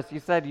 Travis, you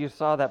said you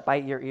saw that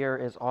bite your ear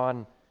is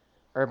on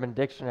Urban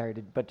Dictionary,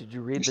 but did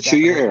you read the just chew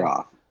your definition? ear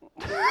off.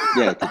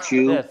 Yeah,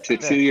 to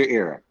chew your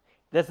ear.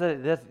 This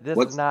is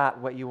What's- not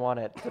what you want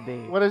it to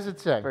be. What does it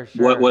say? For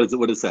sure. What does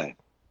it say?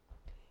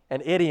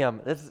 An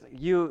idiom. This is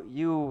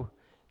you.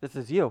 This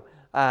is you.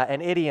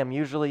 An idiom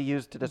usually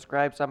used to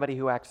describe somebody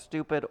who acts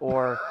stupid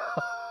or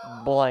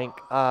blank.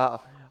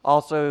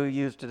 Also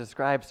used to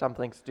describe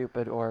something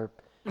stupid or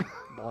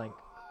blank.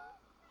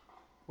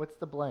 What's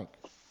the blank?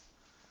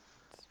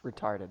 It's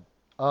retarded.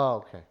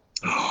 Oh, okay.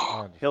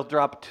 He'll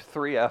drop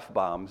 3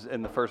 F-bombs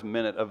in the first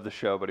minute of the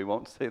show, but he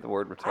won't say the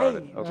word I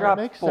retarded. Okay.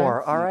 dropped makes 4.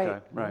 sense. All right. Okay,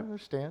 I right.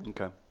 understand.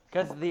 Okay.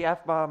 Because the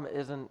F bomb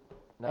isn't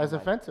never As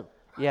mind. offensive.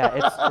 Yeah,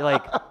 it's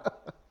like.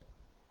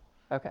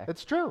 Okay.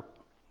 It's true.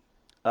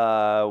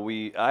 I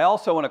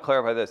also want to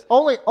clarify this.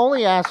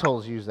 Only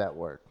assholes use that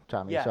word,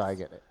 Tommy. Yes. So I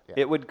get it. Yeah.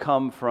 It would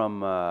come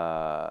from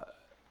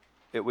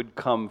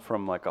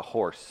like a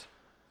horse.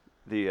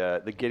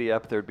 The giddy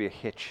up, there'd be a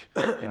hitch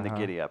in the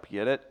giddy up.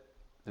 Get it?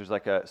 There's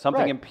like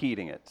something Right.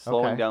 impeding it,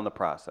 slowing Okay. down the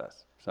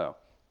process. So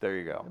there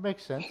you go. It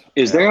makes sense.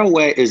 Is there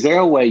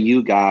a way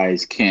you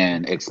guys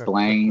can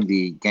explain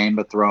the Game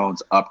of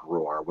Thrones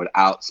uproar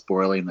without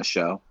spoiling the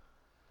show?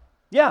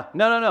 Yeah,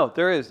 no.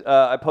 There is.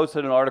 I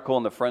posted an article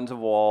on the Friends of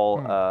Wall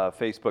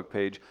Facebook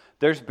page.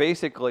 There's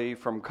basically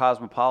from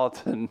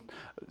Cosmopolitan,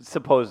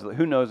 supposedly,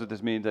 who knows what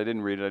this means? I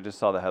didn't read it. I just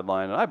saw the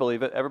headline, and I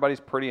believe it. Everybody's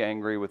pretty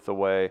angry with the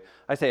way,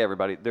 I say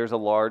everybody, there's a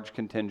large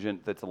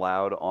contingent that's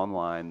allowed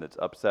online that's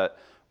upset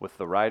with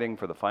the writing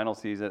for the final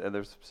season, and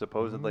there's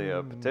supposedly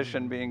a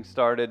petition being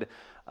started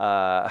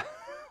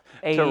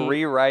to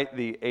rewrite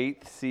the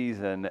 8th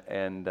season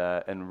and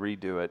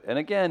redo it. And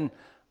again,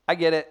 I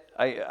get it.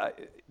 I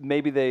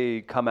maybe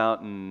they come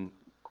out and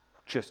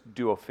just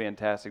do a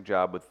fantastic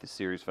job with the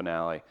series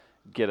finale,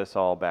 get us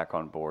all back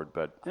on board.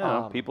 But you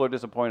know, people are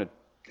disappointed.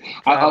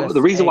 Travis,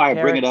 The reason a why I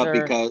bring it up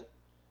character- because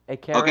A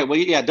character. okay, well,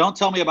 yeah, don't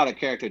tell me about a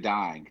character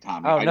dying,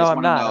 Tommy. Oh I no, just I'm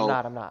wanna not. know,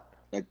 I'm not.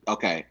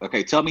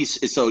 Okay. Tell me.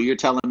 So you're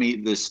telling me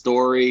the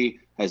story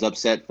has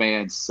upset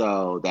fans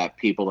so that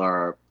people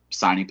are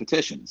signing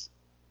petitions?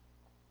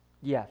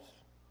 Yes.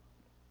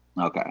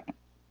 Okay.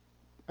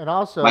 And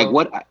also, Like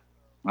what?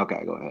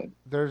 Okay, go ahead.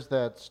 there's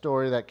that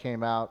story that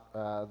came out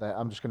that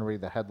I'm just going to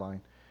read the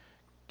headline.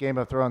 Game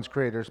of Thrones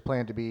creators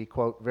plan to be,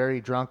 quote, very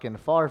drunk and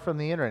far from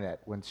the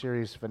internet when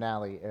series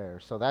finale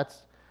airs. So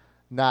that's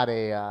not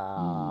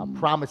a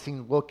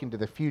promising look into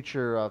the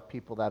future of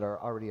people that are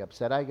already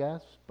upset, I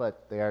guess.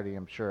 But they already,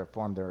 I'm sure, have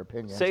formed their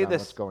opinions Say on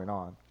this- what's going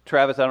on.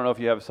 Travis, I don't know if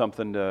you have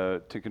something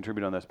to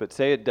contribute on this, but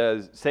say it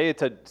does. Say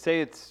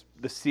it's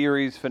the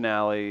series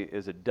finale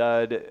is a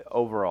dud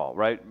overall,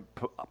 right?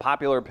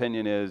 Popular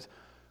opinion is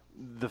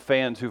the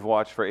fans who've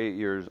watched for 8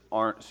 years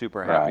aren't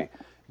super happy. Right.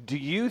 Do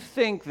you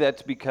think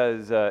that's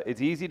because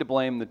it's easy to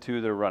blame the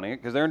two that are running it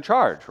because they're in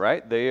charge,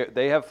 right?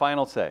 They have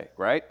final say,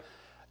 right?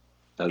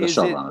 The Is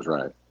showrunners,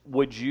 right?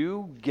 Would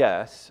you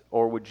guess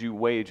or would you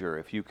wager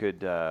if you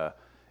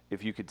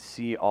could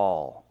see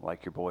all,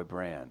 like your boy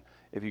Bran,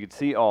 if you could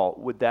see all,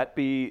 would that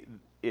be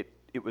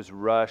it was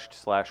rushed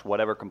 /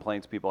 whatever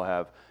complaints people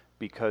have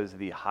because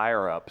the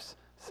higher ups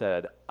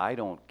said, I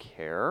don't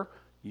care,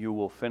 you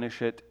will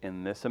finish it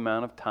in this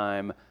amount of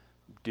time,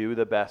 do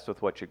the best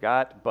with what you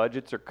got,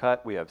 budgets are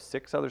cut, we have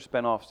 6 other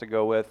spinoffs to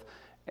go with,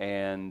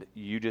 and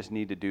you just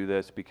need to do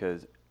this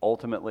because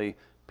ultimately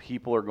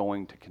people are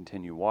going to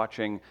continue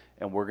watching,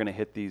 and we're going to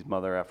hit these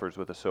mother effers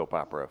with a soap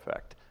opera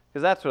effect.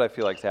 Because that's what I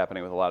feel like is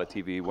happening with a lot of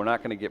TV. We're not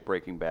going to get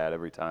Breaking Bad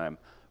every time.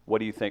 What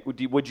do you think?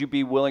 Would you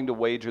be willing to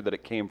wager that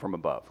it came from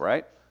above,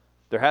 right?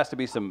 There has to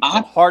be some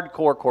I'm-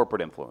 hardcore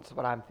corporate influence. That's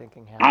what I'm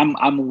thinking happened.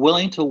 I'm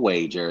willing to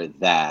wager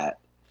that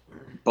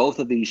both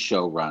of these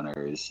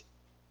showrunners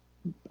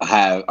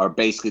are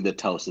basically the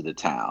toast of the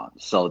town.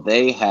 So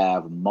they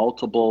have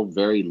multiple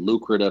very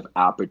lucrative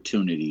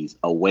opportunities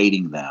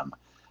awaiting them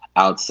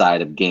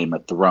outside of Game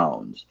of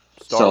Thrones.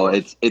 Star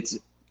Wars.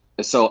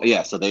 So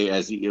they,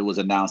 as it was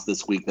announced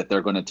this week, that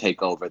they're going to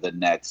take over the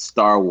next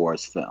Star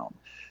Wars film.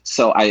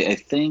 So I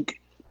think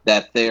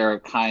that they're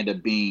kind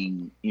of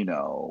being,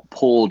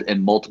 pulled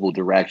in multiple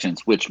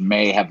directions, which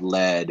may have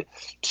led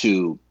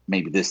to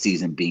maybe this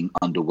season being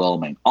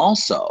underwhelming.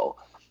 Also,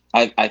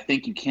 I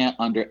think you can't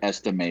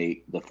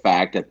underestimate the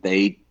fact that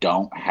they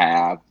don't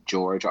have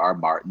George R.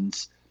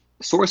 Martin's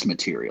source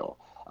material.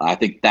 I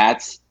think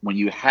that's when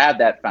you have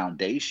that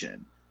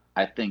foundation,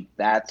 I think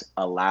that's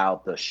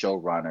allowed the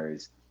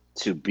showrunners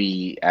to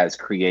be as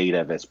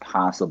creative as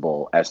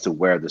possible as to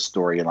where the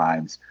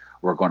storylines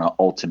were going to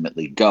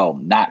ultimately go.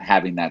 Not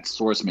having that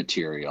source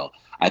material,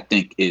 I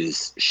think,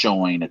 is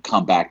showing a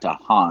comeback to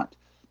haunt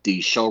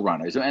these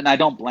showrunners. And I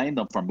don't blame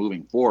them for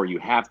moving forward. You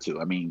have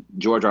to. I mean,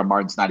 George R.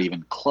 Martin's not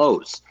even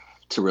close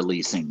to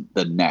releasing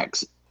the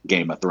next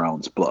Game of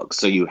Thrones book.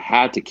 So you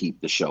had to keep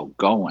the show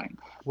going.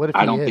 What if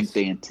I he don't is?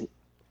 think they...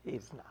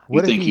 He's not.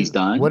 You think he's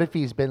done? What if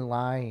he's been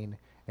lying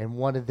and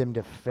wanted them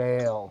to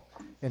fail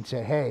and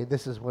say, hey,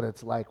 this is what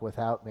it's like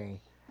without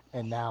me,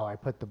 and now I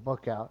put the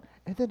book out,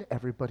 and then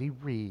everybody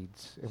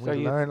reads, and So we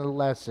you- learn a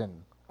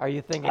lesson. Are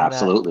you thinking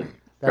Absolutely.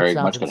 That Very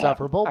sounds much could happen.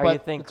 insufferable, Are but you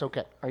think, it's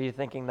okay. Are you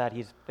thinking that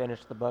he's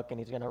finished the book and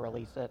he's going to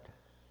release it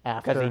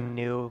After, because he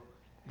knew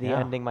the Yeah.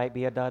 ending might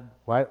be a dud?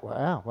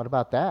 Wow, what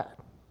about that?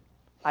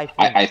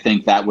 I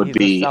think that would he's a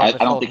be... I selfish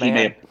don't old think he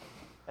may man, have...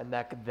 and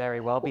that could very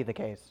well be the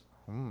case.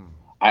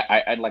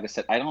 I like I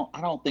said, I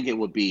don't think it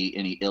would be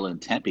any ill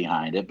intent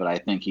behind it, but I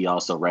think he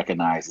also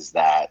recognizes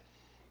that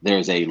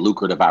there's a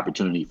lucrative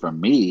opportunity for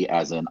me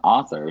as an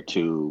author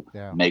to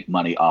Yeah. make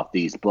money off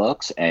these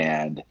books,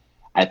 and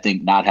I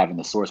think not having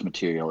the source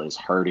material is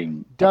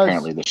hurting Does-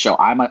 apparently the show.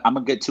 I'm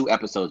a good 2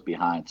 episodes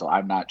behind, so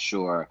I'm not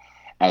sure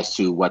as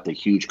to what the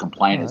huge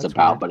complaint Oh, is that's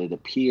about, weird. but it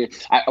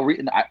appears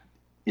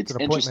it's an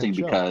interesting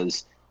appointment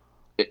show.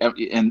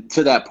 because, and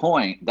to that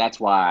point, that's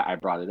why I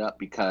brought it up,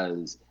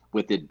 because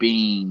with it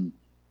being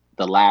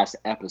the last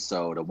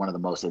episode of one of the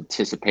most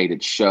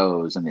anticipated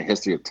shows in the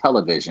history of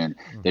television,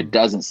 there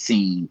doesn't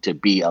seem to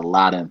be a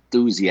lot of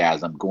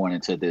enthusiasm going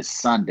into this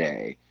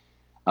Sunday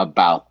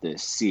about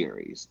this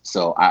series.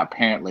 So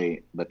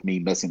apparently, with me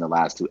missing the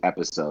last 2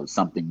 episodes,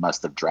 something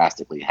must have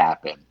drastically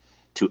happened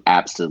to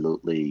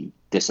absolutely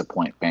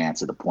disappoint fans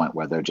to the point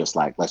where they're just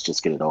like, let's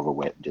just get it over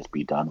with and just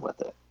be done with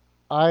it.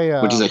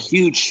 Which is a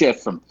huge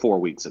shift from 4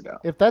 weeks ago.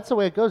 If that's the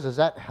way it goes, does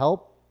that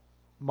help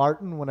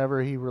Martin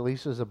whenever he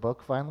releases a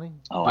book finally?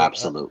 Oh, Yeah,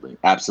 absolutely.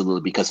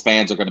 Absolutely. Because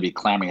fans are going to be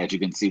clamoring. As you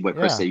can see, what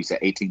Chris Yeah. said, you said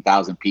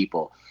 18,000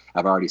 people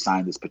have already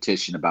signed this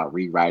petition about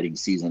rewriting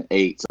season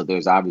 8. So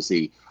there's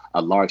obviously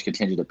a large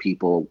contingent of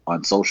people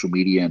on social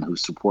media and who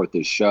support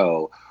this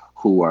show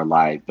who are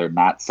like, they're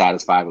not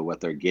satisfied with what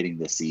they're getting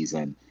this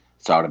season.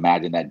 So I would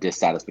imagine that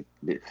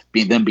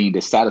being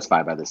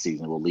dissatisfied by the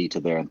season will lead to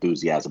their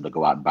enthusiasm to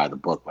go out and buy the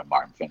book when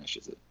Martin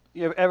finishes it.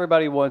 Yeah,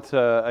 everybody wants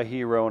a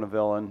hero and a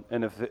villain,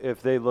 and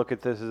if they look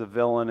at this as a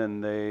villain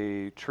and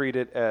they treat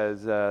it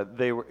as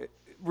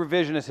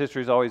revisionist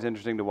history is always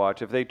interesting to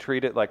watch. If they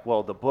treat it like,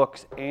 well, the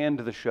books and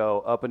the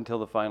show up until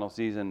the final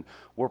season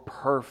were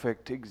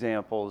perfect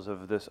examples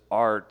of this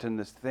art and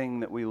this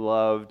thing that we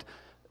loved.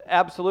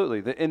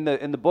 Absolutely, in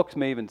the books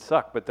may even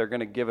suck, but they're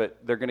going to give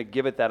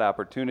it that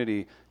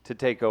opportunity to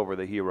take over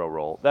the hero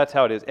role. That's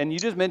how it is. And you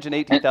just mentioned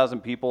 18,000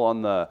 people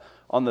on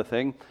the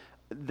thing.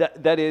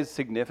 That is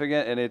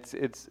significant, and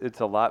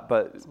it's a lot.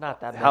 But It's not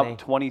that how many.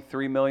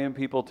 23 million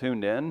people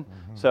tuned in.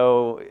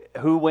 So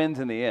who wins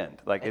in the end?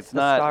 Like it's the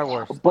not Star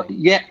Wars. But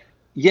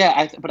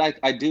thing.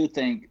 I do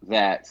think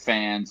that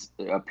fans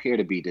appear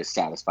to be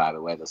dissatisfied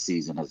with where the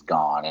season has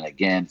gone. And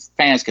again,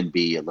 fans can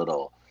be a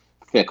little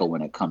fickle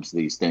when it comes to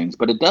these things.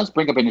 But it does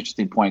bring up an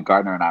interesting point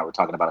Gardner and I were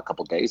talking about a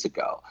couple days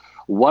ago.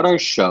 What are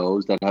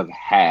shows that have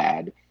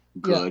had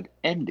good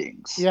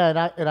endings?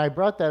 Yeah, and I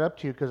brought that up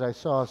to you because I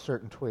saw a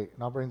certain tweet,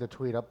 and I'll bring the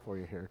tweet up for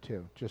you here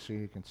too, just so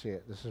you can see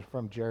it. This is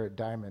from Jared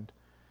Diamond.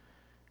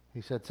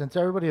 He said, since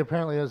everybody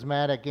apparently is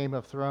mad at Game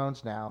of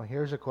Thrones now,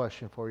 here's a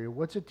question for you.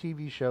 What's a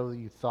TV show that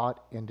you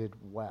thought ended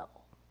well?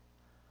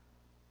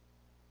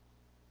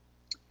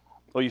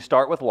 Well, you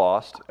start with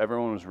Lost.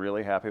 Everyone was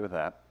really happy with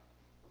that.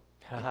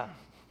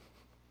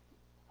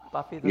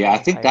 Buffy the Yeah, I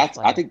Vampire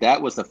Slayer. think that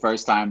was the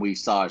first time we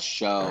saw a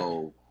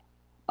show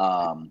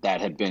that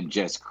had been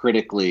just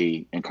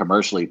critically and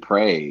commercially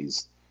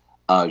praised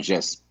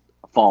just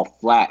fall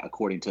flat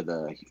according to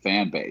the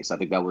fan base. I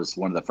think that was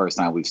one of the first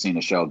time we've seen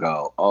a show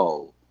go,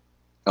 oh,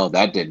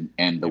 that didn't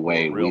end the People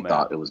way were real we mad.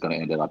 thought it was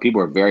going to end.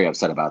 People were very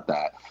upset about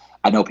that.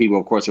 I know people,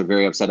 of course, were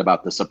very upset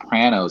about The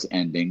Sopranos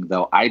ending,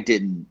 though I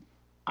didn't.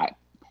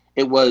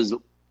 It was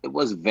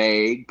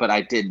vague, but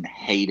I didn't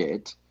hate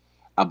it.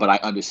 But I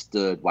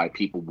understood why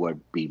people would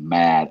be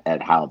mad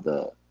at how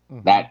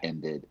that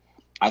ended.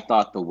 I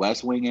thought The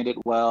West Wing ended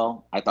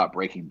well. I thought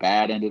Breaking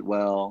Bad ended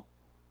well.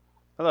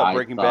 I thought I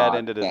Breaking Bad thought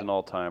ended as that- an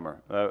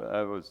all-timer.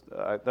 That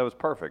was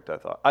perfect. I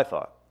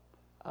thought.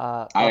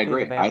 Buffy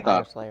agree. The I Vampire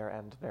thought- Slayer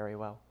ends very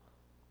well.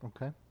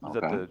 Okay.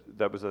 Okay.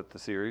 That was at the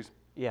series,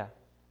 Yeah.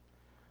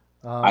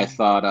 I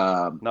thought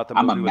not the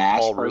I'm a movie with MASH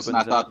Paul person.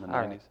 Rubens I thought in the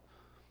All right. 90s.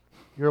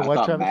 You're I what,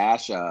 thought Travis?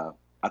 MASH.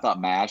 I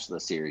thought MASH the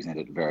series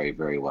ended very,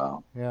 very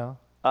well. Yeah.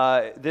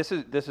 This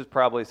is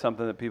probably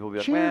something that people will be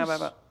like, Cheers. "Meh,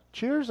 meh, meh."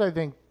 Cheers, I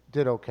think,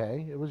 did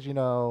okay. It was,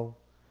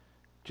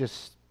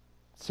 just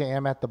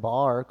Sam at the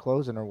bar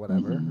closing or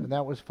whatever, and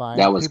that was fine.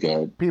 That was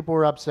people, good. People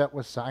were upset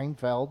with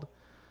Seinfeld,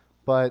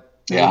 but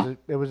Yeah.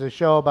 it was a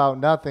show about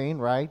nothing,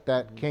 right?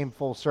 That came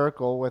full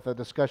circle with a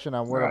discussion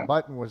on where a Right.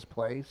 button was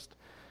placed,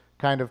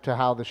 kind of to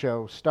how the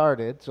show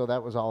started. So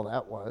that was all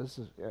that was.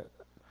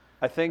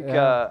 I think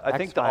Yeah. I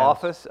think The X-Files.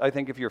 Office. I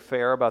think if you're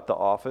fair about The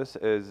Office,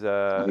 is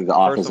think The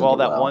Office first of all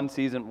ended that well. one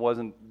season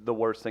wasn't the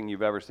worst thing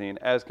you've ever seen,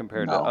 as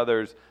compared to No.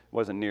 others.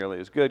 Wasn't nearly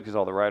as good because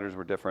all the writers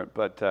were different.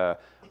 But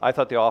I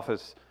thought The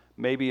Office.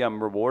 Maybe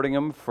I'm rewarding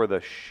them for the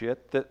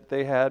shit that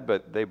they had,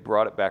 but they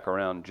brought it back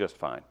around just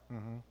fine.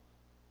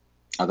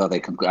 I thought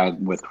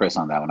I'm with Chris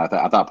on that one. I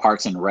thought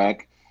Parks and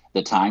Rec,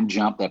 the time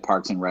jump that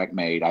Parks and Rec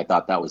made, I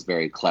thought that was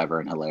very clever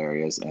and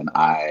hilarious, and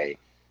I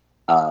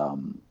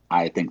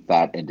think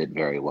that ended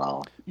very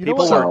well. You know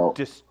People what? were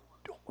just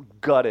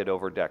gutted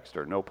over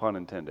Dexter. No pun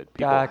intended.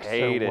 People Dexter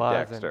hated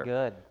wasn't Dexter.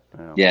 good.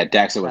 Yeah,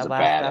 Dexter was That a last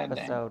bad ending.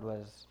 episode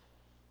was.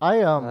 I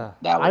That was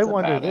I a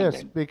wonder bad this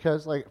ending.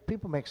 because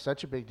people make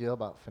such a big deal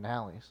about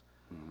finales.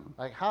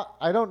 Like how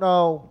I don't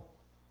know,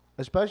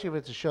 especially if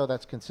it's a show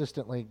that's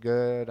consistently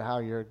good, how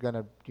you're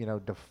gonna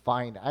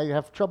define. I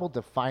have trouble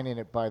defining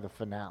it by the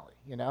finale.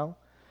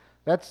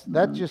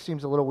 That just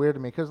seems a little weird to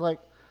me because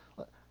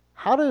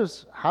how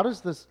does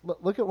this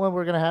look at what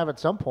we're gonna have at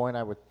some point?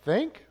 I would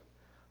think,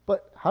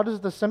 but how does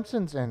The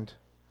Simpsons end?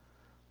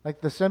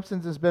 Like The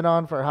Simpsons has been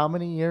on for how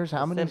many years?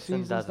 How many Simpsons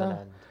seasons doesn't now?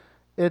 end.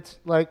 It's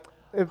like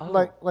if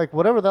Oh. like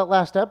whatever that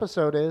last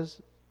episode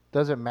is,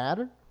 does it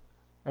matter?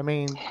 I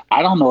mean,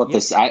 I don't know if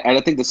this. I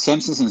think The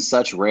Simpsons is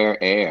such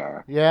rare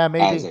air yeah, as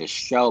maybe. a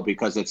show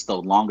because it's the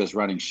longest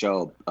running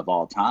show of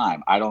all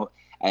time.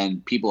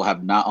 And people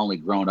have not only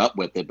grown up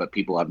with it, but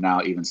people have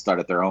now even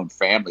started their own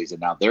families,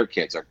 and now their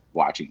kids are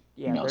watching.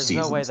 Yeah, there's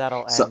seasons. no way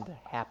that'll So- end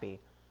happy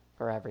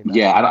for everybody.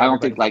 Yeah, Not I don't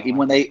think everybody's even gonna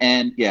when like they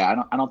end.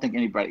 Yeah, I don't think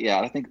anybody.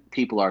 Yeah, I think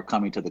people are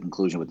coming to the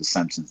conclusion with The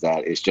Simpsons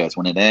that it's just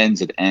when it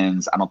ends, it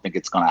ends. I don't think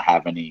it's going to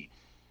have any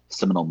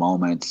seminal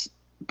moments.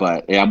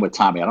 But yeah, I'm with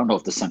Tommy. I don't know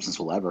if The Simpsons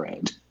will ever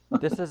end.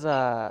 it. This is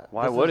a.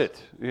 Why this would is-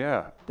 it?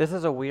 Yeah. This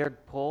is a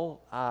weird pull,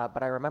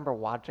 but I remember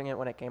watching it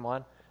when it came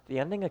on. The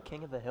ending of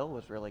King of the Hill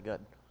was really good.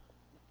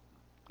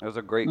 It was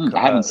a great.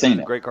 I haven't seen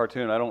it. Great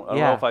cartoon. I don't know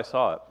Yeah. if I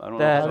saw it. I don't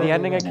know. If I The saw it.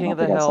 ending of I King don't of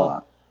the think I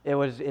saw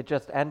Hill, it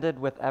just ended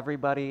with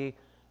everybody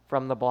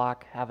from the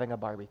block having a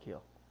barbecue.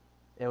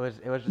 It was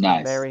just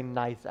Nice. a very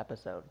nice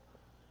episode,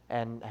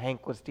 and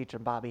Hank was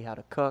teaching Bobby how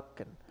to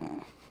cook,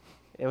 and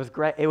it was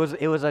great. It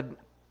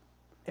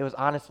was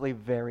honestly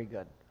very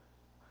good.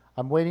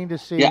 I'm waiting to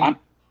see Yeah,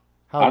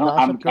 how I don't.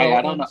 Gossip Girl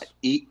I don't know.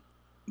 ends.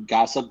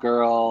 Gossip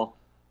Girl.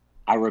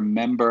 I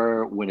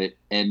remember when it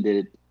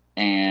ended,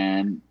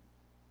 and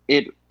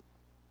it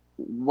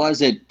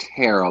wasn't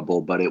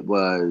terrible, but it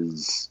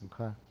was.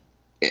 Okay.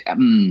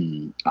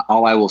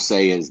 All I will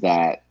say is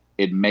that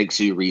it makes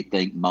you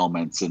rethink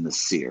moments in the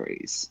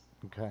series.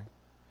 Okay.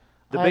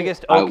 The I-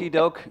 biggest I- okey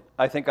doke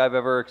I think I've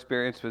ever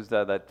experienced was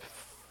that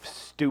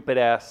stupid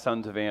ass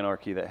Sons of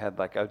Anarchy that had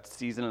like a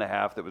season and a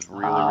half that was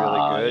really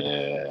good.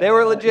 Yeah, They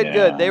were legit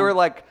good. They yeah. were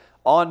like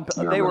on.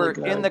 They were They were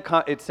really in good.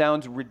 the. It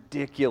sounds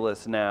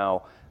ridiculous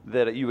now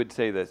that you would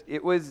say this.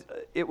 It was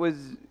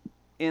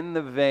in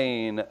the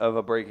vein of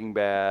a Breaking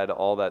Bad,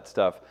 all that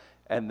stuff,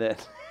 and then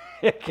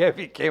it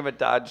became a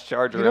Dodge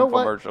Charger You know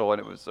what? infomercial, and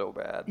it was so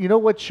bad. You know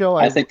what show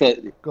I think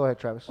that. Go ahead,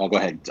 Travis. Oh, go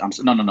ahead.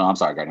 No. I'm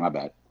sorry, Gardner. My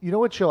bad. You know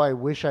what show I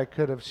wish I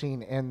could have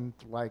seen end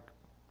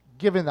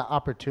given the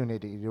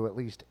opportunity to at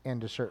least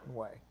end a certain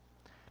way,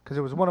 because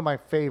it was one of my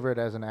favorite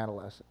as an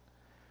adolescent.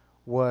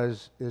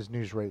 Is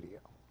News Radio.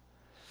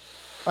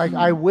 Like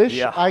I wish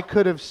Yeah. I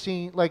could have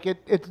seen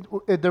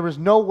it. There was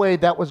no way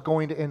that was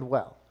going to end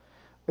well.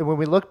 And when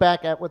we look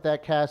back at what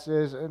that cast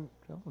is, and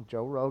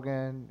Joe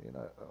Rogan,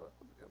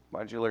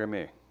 Why'd you look at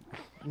me?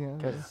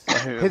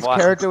 his Why-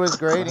 character was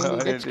great. Why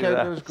did you His do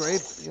character that? was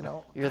great.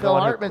 You're the Phil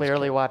one who Hartman's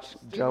clearly ca- watched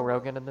Joe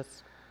Rogan in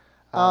this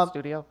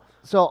studio.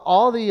 So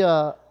all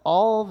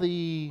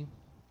the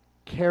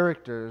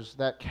characters,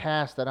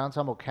 that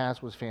ensemble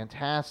cast was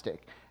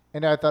fantastic,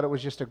 and I thought it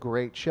was just a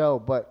great show.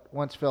 But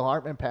once Phil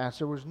Hartman passed,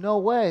 there was no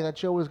way that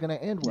show was going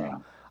to end well. Yeah.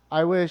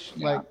 I wish,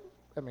 Yeah.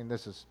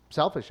 this is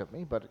selfish of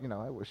me, but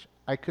I wish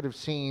I could have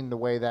seen the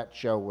way that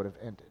show would have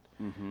ended,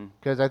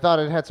 because I thought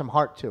it had some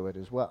heart to it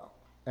as well,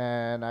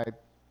 and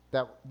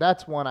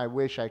that's one I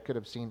wish I could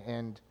have seen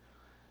end,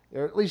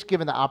 or at least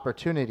given the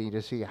opportunity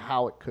to see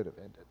how it could have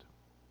ended.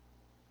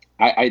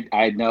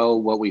 I know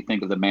what we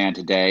think of the man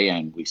today,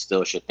 and we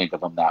still should think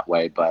of him that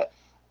way. But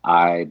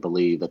I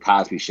believe the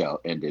Cosby Show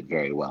ended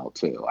very well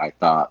too. I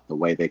thought the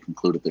way they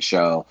concluded the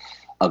show,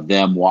 of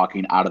them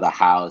walking out of the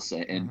house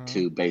and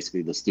into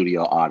basically the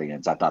studio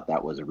audience, I thought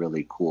that was a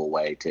really cool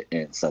way to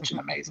end such an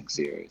amazing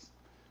series.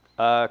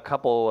 A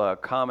couple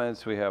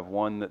comments. We have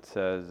one that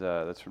says,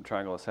 that's from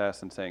Triangle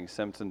Assassin, saying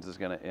Simpsons is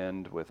going to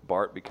end with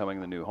Bart becoming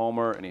the new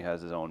Homer, and he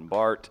has his own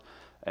Bart.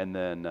 And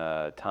then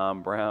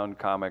Tom Brown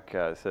comic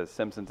says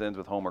Simpsons ends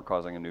with Homer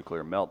causing a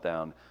nuclear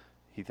meltdown.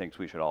 He thinks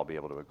we should all be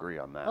able to agree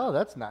on that. Oh,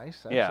 that's nice.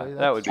 Actually. Yeah, that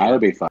That's- would be That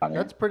would be funny.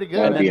 That's pretty good.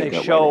 That'd And be then a they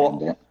good way to end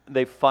show, it.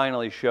 they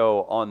finally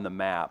show on the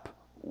map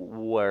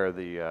where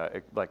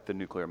the like the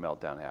nuclear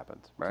meltdown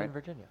happens, It's right? in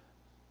Virginia.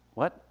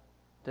 What?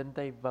 Didn't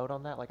they vote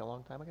on that like a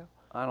long time ago?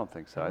 I don't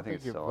think so. I I don't think think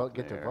it's you still vote, up in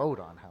get the to air. vote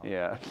on how.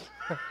 Yeah.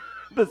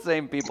 The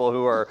same people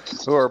who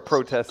are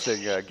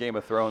protesting Game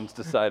of Thrones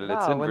decided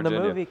it's No, in when Virginia.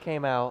 the movie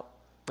came out.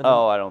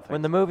 I don't think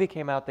When the so. movie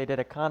came out, they did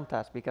a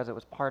contest because it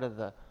was part of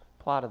the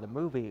plot of the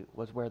movie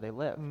was where they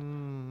lived.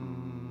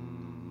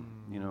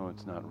 You know,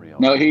 it's not real.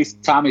 No,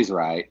 Tommy's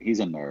right. He's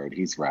a nerd.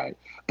 He's right.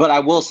 But I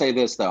will say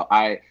this though.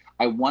 I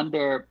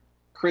wonder,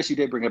 Chris, you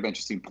did bring up an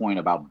interesting point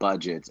about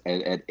budgets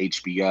at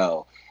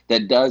HBO.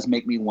 That does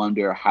make me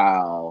wonder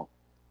how,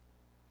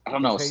 I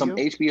don't know, pay some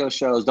you? HBO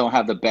shows don't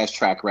have the best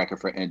track record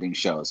for ending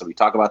shows. So we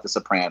talk about The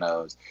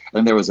Sopranos.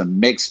 Then there was a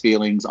mixed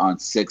feelings on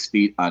 6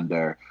 Feet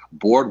Under.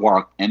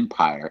 Boardwalk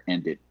Empire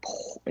ended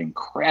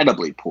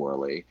incredibly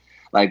poorly.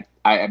 Like,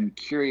 I am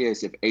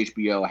curious if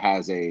HBO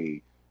has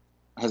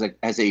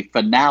a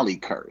finale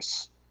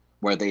curse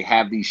where they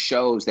have these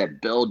shows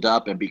that build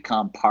up and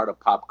become part of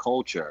pop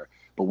culture,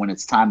 but when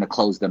it's time to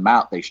close them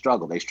out, they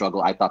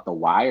struggle. I thought The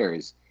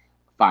Wire's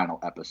final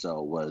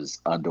episode was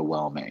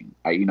underwhelming.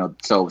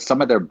 So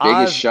some of their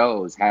biggest Oz-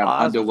 shows have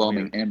Oz was underwhelming,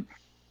 weird. and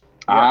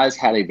Yeah. Oz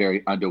had a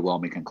very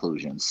underwhelming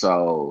conclusion.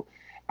 So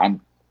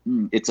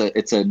it's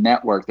a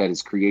network that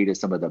has created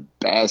some of the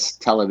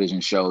best television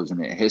shows in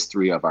the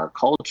history of our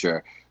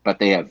culture, but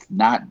they have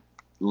not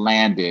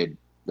landed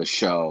the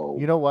show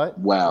You know what?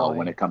 well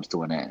when it comes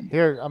to an end.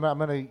 Here, I'm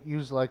going to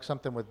use like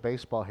something with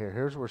baseball here.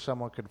 Here's where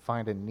someone could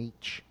find a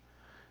niche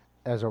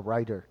as a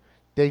writer.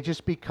 They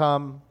just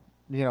become,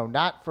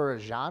 not for a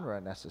genre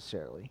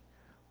necessarily,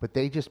 but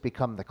they just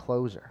become the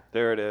closer.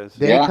 There it is.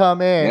 They Yeah,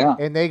 come in yeah.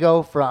 and they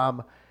go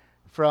from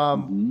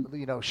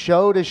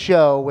show to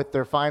show with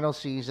their final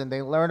season.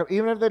 They learn,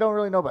 even if they don't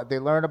really know about it, they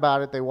learn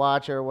about it, they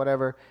watch it or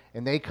whatever,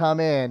 and they come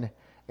in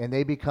and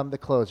they become the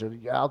closer.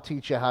 I'll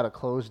teach you how to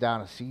close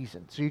down a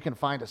season. So you can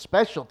find a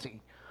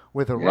specialty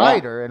with a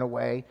writer in a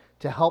way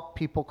to help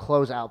people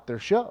close out their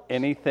show.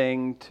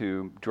 Anything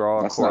to draw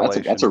a That's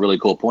correlation. a really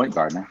cool point,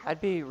 Gardner.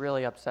 I'd be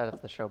really upset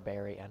if the show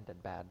Barry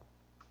ended bad,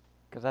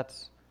 because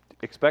that's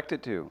Expect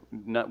it to.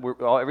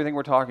 Everything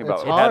we're talking about,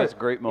 It's it had hard. its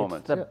great it's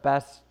moments. the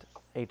best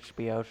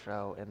HBO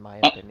show in my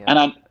opinion. And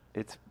I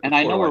It's know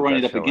we're borderline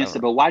running best up show against it,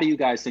 ever. but why do you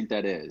guys think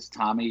that is?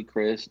 Tommy,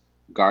 Chris,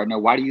 Gardner,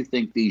 why do you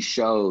think these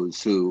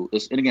shows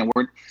and again,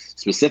 we're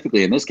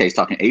specifically in this case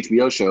talking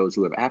HBO shows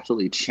who have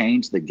absolutely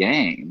changed the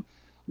game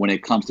when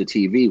it comes to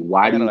TV,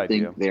 why I got do you an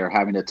think idea. they're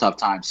having a tough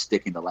time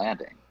sticking the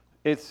landing?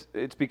 It's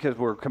because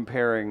we're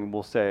comparing,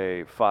 we'll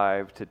say,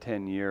 5 to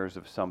 10 years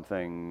of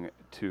something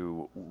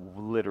to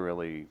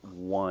literally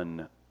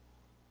one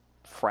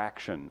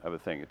fraction of a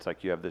thing. It's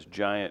like you have this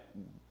giant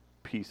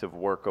piece of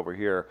work over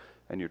here,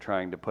 and you're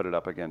trying to put it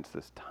up against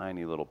this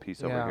tiny little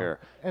piece over Yeah. here.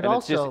 And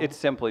it's just, also- it's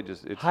simply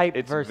just, it's Hype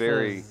it's versus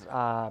very,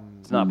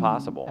 it's not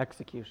possible.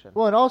 execution.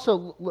 Well, and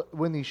also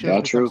when these shows Yeah,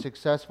 become true.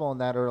 successful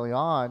and that early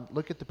on,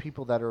 look at the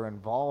people that are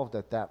involved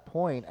at that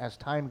point. As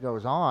time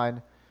goes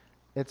on,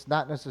 it's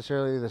not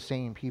necessarily the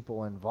same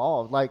people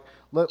involved. Like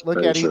look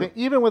Very at true.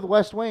 even with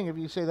West Wing. If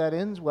you say that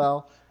ends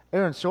well,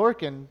 Aaron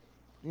Sorkin,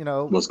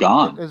 Was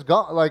gone. Is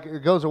gone. Like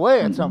it goes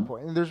away at some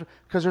point. And there's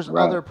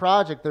Right. other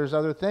project, there's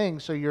other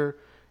things. So you're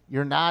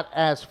not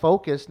as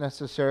focused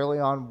necessarily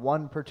on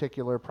one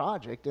particular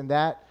project, and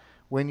that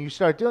when you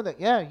start doing that,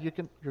 you're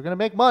going to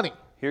make money.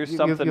 Here's you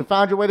something-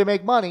 found your way to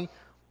make money,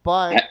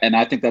 but And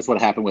I think that's what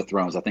happened with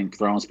Thrones. I think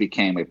Thrones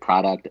became a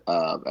product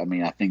of,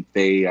 I think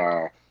they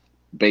are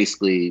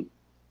basically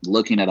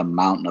looking at a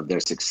mountain of their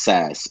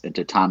success. And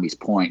to Tommy's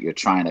point, you're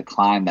trying to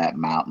climb that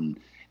mountain.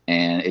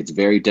 And it's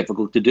very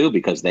difficult to do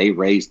because they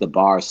raise the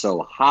bar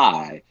so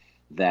high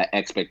that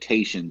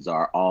expectations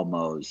are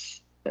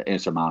almost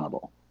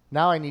insurmountable.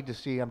 now I need to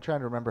see. I'm trying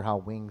to remember how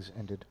Wings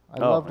ended. I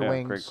Oh, loved yeah,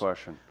 Wings, great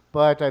question.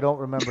 but I don't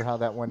remember how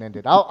that one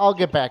ended. I'll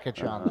get back at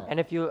you on that. And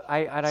if you,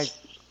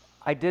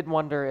 I did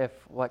wonder if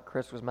what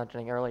Chris was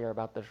mentioning earlier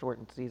about the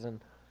shortened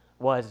season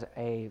was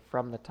a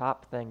from the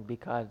top thing,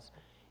 because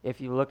if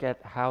you look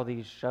at how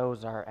these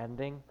shows are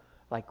ending,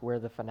 like where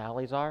the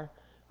finales are,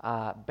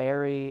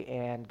 Barry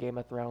and Game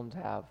of Thrones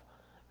have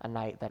a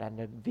night that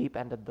ended. Veep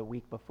ended the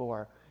week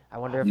before. I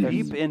wonder if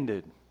Veep there's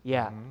ended.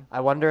 yeah. I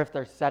wonder if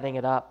they're setting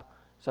it up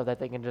so that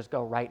they can just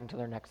go right into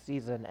their next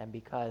season, and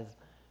because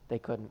they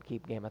couldn't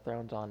keep Game of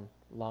Thrones on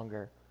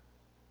longer,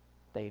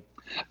 they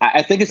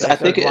I think it's Yeah, I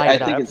think so it, line I it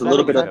think up. it's a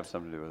little bit Have of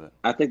something to do with it.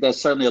 I think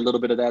that's certainly a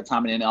little bit of that,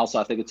 Tommy, and also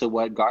I think it's to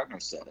what Gardner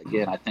said.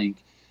 Again, I think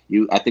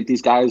I think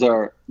these guys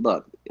are.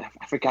 Look,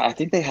 I forgot. I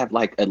think they have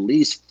like at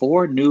least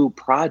 4 new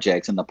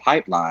projects in the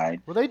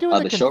pipeline. Were they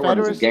doing the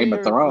showrunners of Game of Confederacy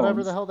or Thrones.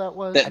 whatever the hell that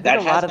was? I think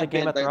a lot of the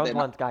Game of Thrones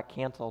ones got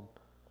canceled.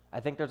 I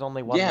think there's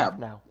only one left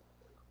now.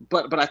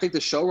 But I think the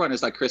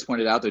showrunners, like Chris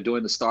pointed out, they're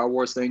doing the Star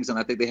Wars things, and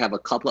I think they have a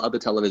couple of other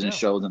television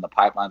shows in the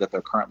pipeline that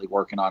they're currently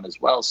working on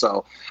as well.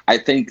 So I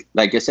think,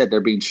 like I said,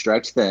 they're being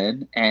stretched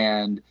thin,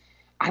 and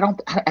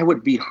I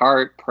would be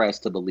hard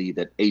pressed to believe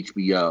that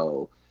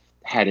HBO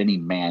had any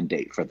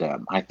mandate for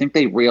them. I think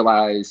they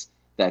realize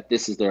that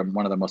this is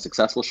one of the most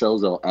successful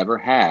shows they'll ever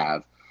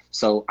have.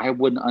 So I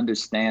wouldn't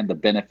understand the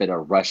benefit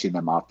of rushing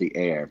them off the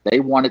air. If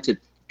they wanted to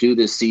do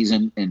this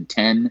season in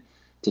 10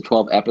 to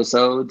 12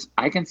 episodes,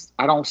 I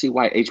don't see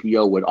why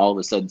HBO would all of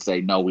a sudden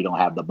say, no, we don't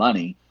have the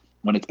money,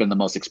 when it's been the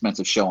most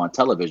expensive show on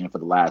television for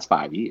the last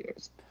 5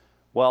 years.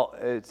 Well,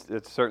 it's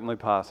certainly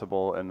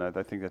possible, and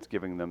I think that's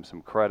giving them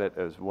some credit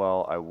as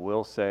well. I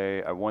will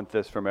say, I want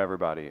this from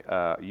everybody.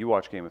 You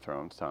watch Game of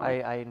Thrones, Tom.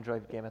 I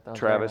enjoyed Game of Thrones.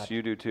 Travis,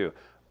 you do too.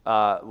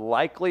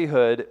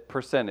 Likelihood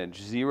percentage,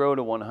 0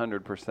 to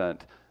 100%,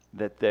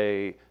 that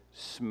they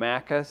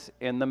smack us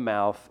in the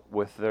mouth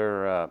with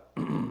their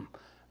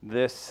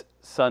this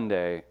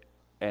Sunday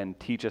and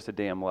teach us a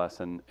damn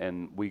lesson,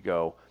 and we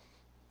go,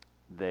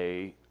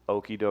 they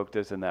okey-doked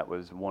us, and that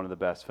was one of the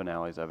best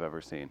finales I've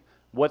ever seen.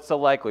 What's the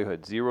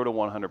likelihood? 0 to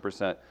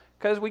 100%.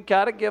 Because we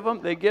got to give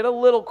them, they get a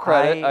little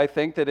credit. I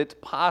think that it's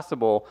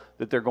possible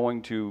that they're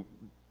going to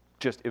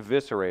just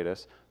eviscerate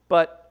us,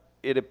 but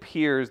it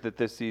appears that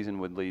this season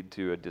would lead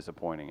to a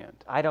disappointing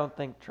end. I don't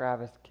think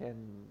Travis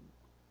can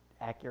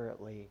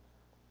accurately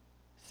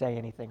say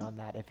anything on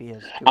that if he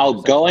is.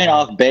 Going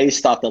off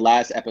based off the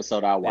last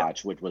episode I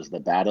watched, which was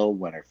the Battle of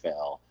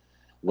Winterfell,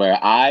 where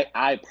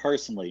I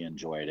personally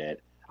enjoyed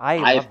it.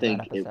 I think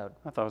that episode.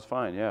 I thought it was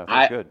fine. Yeah, it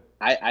was good.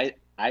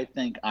 I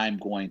think I'm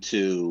going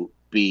to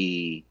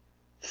be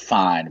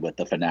fine with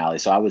the finale.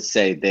 So I would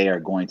say they are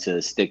going to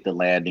stick the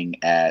landing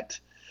at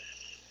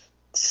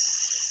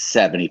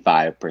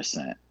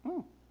 75%.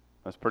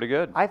 That's pretty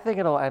good. I think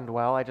it'll end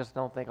well. I just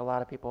don't think a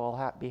lot of people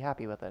will be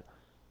happy with it.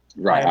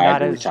 Right, I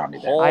agree with Tommy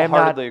there.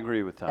 Wholeheartedly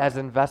agree with Tommy. As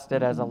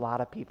invested as a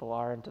lot of people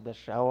are into the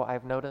show,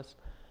 I've noticed.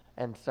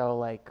 And so,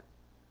 like,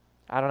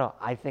 I don't know.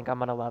 I think I'm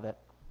going to love it.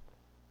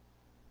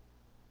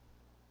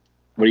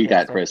 What do you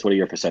got, Chris? What are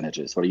your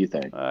percentages? What do you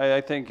think? I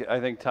think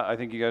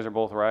you guys are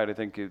both right. I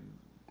think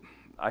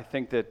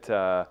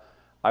that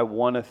I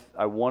want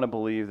to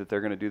believe that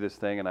they're going to do this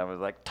thing, and I was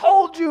like,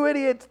 told you,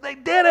 idiots, they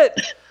did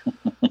it.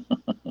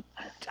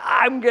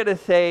 I'm going to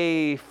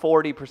say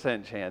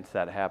 40% chance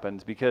that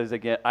happens because,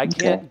 again, I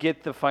can't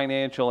get the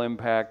financial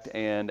impact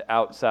and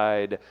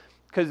outside,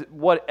 because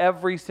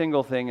every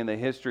single thing in the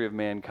history of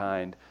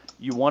mankind,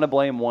 you want to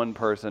blame one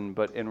person,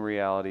 but in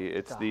reality,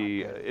 it's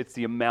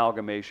the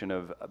amalgamation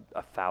of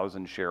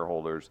 1,000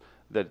 shareholders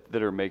that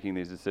are making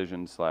these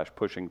decisions /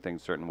 pushing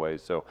things certain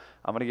ways. So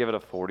I'm going to give it a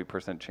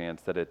 40%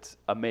 chance that it's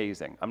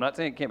amazing. I'm not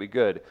saying it can't be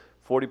good.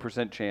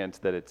 40% chance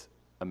that it's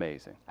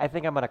amazing. I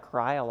think I'm going to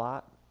cry a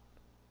lot.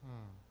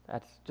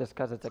 That's just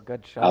because it's a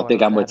good show. I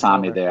think I'm with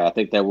Tommy there. I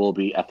think there will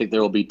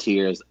be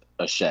tears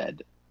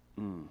shed.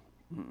 All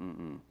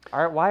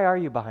right, why are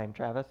you behind,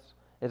 Travis?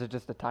 Is it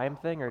just a time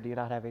thing, or do you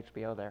not have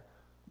HBO there?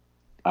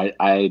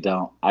 I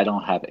don't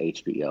have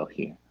HBO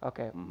here.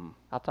 Okay,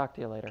 I'll talk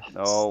to you later.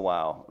 Oh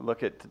wow!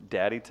 Look at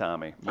Daddy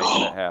Tommy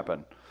making it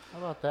happen. How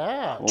about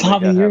that?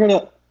 Tommy, you're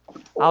gonna.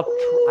 I'll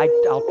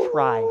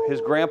try. His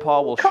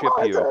grandpa will ship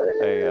you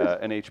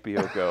an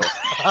HBO Go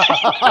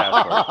password.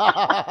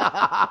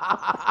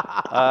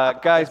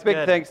 Guys,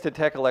 big thanks to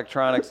Tech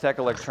Electronics. Tech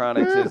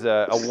Electronics is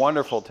a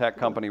wonderful tech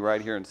company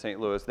right here in St.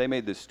 Louis. They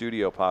made this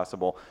studio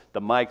possible.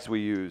 The mics we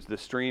use, the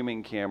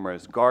streaming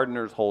cameras,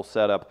 Gardner's whole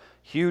setup.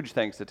 Huge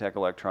thanks to Tech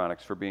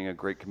Electronics for being a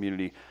great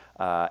community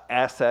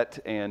asset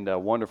and a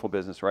wonderful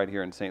business right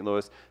here in St.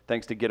 Louis.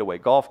 Thanks to Getaway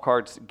Golf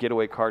Carts,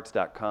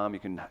 getawaycarts.com. You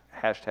can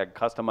hashtag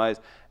customize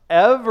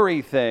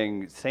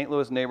everything. St.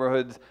 Louis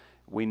neighborhoods,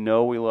 we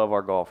know we love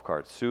our golf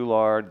carts.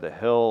 Soulard, The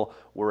Hill,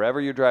 wherever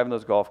you're driving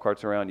those golf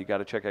carts around, you got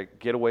to check out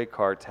Getaway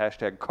Carts,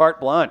 hashtag Carte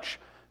Blanche.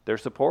 They're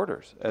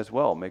supporters as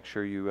well. Make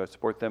sure you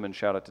support them, and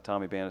shout out to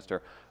Tommy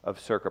Bannister of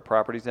Circa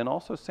Properties and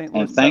also St.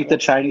 Louis. And thank the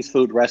Chinese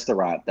food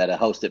restaurant that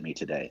hosted me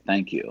today.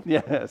 Thank you.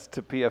 Yes,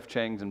 to P.F.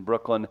 Chang's in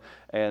Brooklyn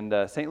and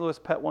St. Louis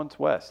Pet Once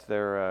West.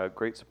 They're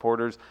great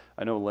supporters.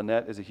 I know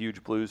Lynette is a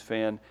huge Blues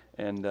fan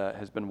and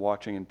has been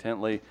watching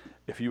intently.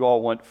 If you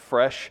all want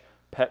fresh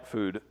pet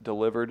food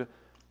delivered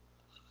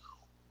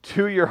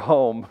to your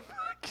home,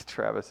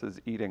 Travis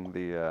is eating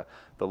the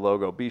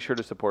logo. Be sure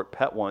to support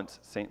Pet Once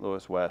St.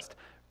 Louis West.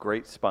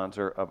 Great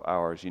sponsor of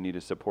ours. You need to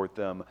support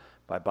them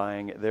by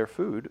buying their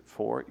food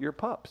for your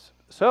pups.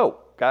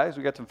 So, guys,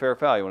 we got some fair or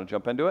foul. You want to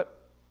jump into it?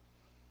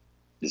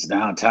 It's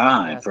now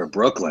time for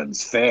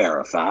Brooklyn's Fair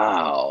or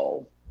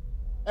Foul.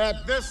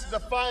 At this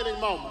defining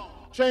moment,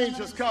 change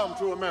has come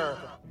to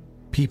America.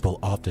 People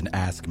often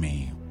ask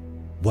me,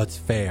 what's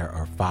fair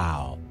or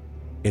foul?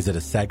 Is it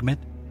a segment?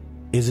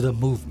 Is it a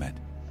movement?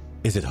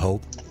 Is it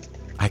hope?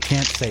 I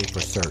can't say for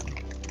certain.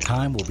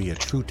 Time will be a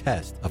true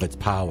test of its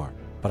power.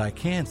 but I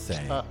can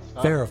say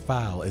Fair or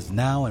Foul is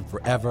now and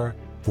forever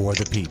for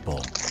the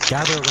people.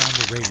 Gather around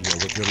the radio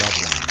with your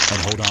loved ones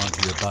and hold on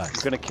to your butts.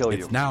 It's gonna kill you.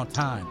 It's now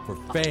time for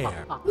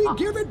Fair We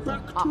give it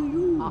back to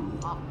you,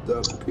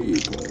 the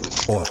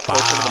people. or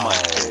Foul.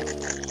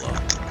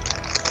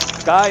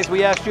 Guys,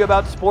 we asked you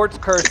about sports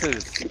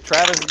curses.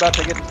 Travis is about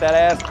to get that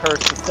ass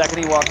cursed the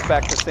second he walks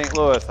back to St.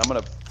 Louis. I'm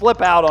going to flip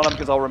out on him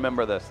because I'll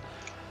remember this.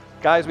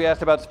 Guys, we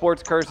asked about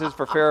sports curses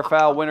for Fair or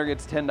Foul. Winner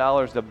gets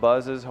 $10 to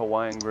Buzz's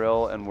Hawaiian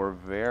Grill, and we're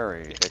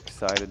very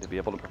excited to be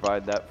able to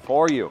provide that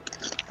for you.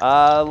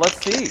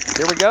 Let's see.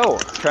 Here we go.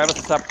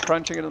 Travis, stop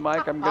crunching into the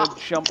mic. I'm going to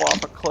jump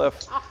off a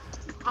cliff.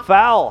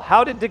 Foul.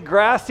 How did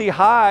Degrassi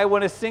High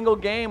win a single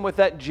game with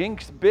that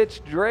jinx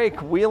bitch Drake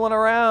wheeling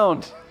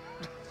around?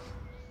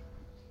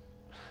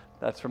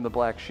 That's from the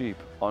Black Sheep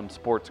on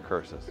sports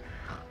curses.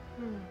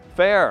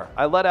 Fair.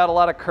 I let out a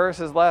lot of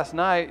curses last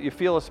night. You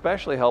feel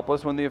especially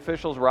helpless when the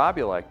officials rob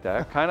you like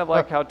that. Kind of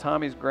like how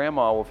Tommy's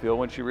grandma will feel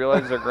when she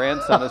realizes her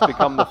grandson has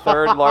become the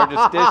third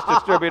largest dish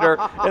distributor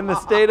in the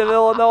state of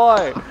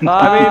Illinois.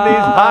 I mean,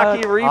 these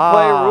hockey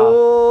replay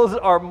rules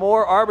are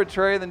more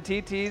arbitrary than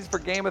TTs for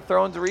Game of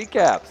Thrones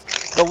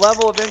recaps. The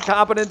level of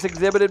incompetence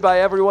exhibited by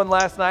everyone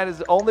last night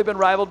has only been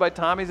rivaled by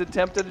Tommy's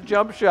attempt at a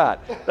jump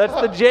shot. That's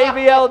the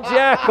JVL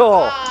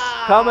Jackal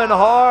coming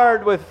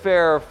hard with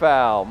Fair or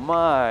Foul.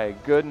 My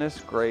goodness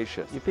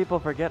gracious. You people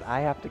forget I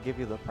have to give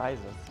you the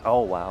prizes. Oh,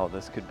 wow,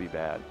 this could be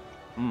bad.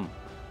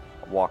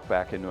 Walk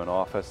back into an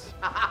office.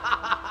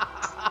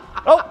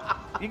 Oh,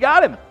 you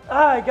got him.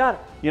 I got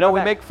it. You know, we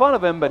Okay. make fun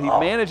of him, but he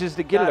manages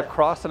to get Got it it.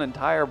 across an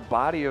entire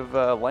body of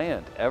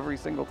land every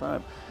single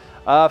time.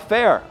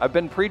 Fair. I've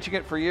been preaching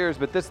it for years,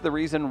 but this is the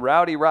reason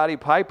Rowdy Roddy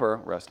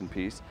Piper, rest in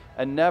peace,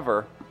 and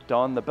never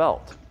donned the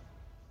belt.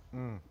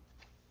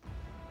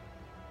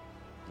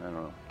 I don't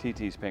know.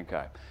 TT's pink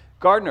eye.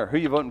 Gardner, who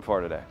you voting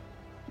for today?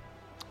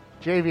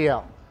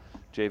 JVL.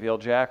 JVL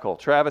Jackal.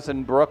 Travis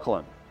in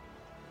Brooklyn.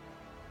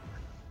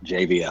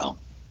 JVL.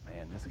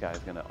 Man, this guy's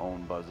going to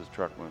own Buzz's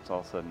truck when it's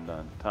all said and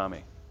done.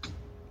 Tommy.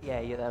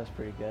 Yeah, that was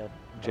pretty good.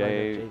 I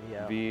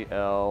like JVL.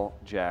 JVL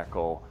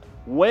Jackal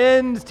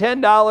wins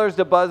 $10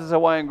 to Buzz's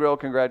Hawaiian Grill.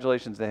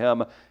 Congratulations to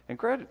him. And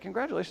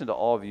congratulations to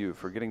all of you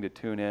for getting to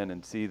tune in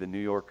and see the New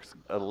York's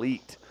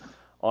elite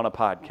on a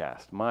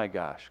podcast. My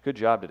gosh. Good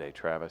job today,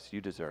 Travis.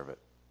 You deserve it.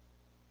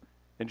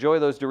 Enjoy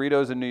those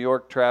Doritos in New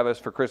York, Travis,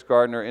 for Chris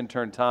Gardner,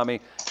 intern Tommy.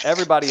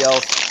 Everybody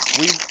else,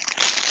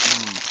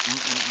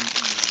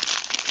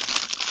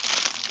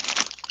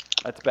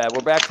 That's bad.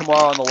 We're back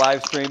tomorrow on the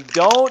live stream.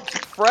 Don't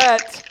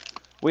fret.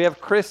 We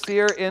have Chris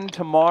Sear in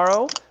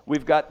tomorrow.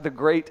 We've got the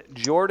great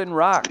Jordan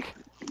Rock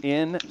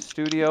in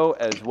studio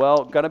as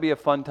well. Going to be a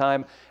fun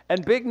time.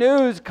 And big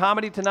news,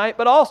 comedy tonight,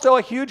 but also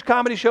a huge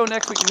comedy show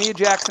next week. Mia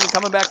Jackson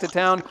coming back to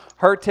town.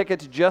 Her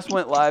tickets just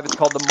went live. It's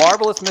called The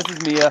Marvelous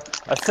Mrs. Mia,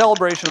 a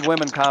celebration of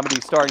women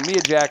comedy starring Mia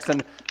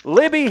Jackson,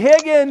 Libby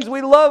Higgins.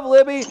 We love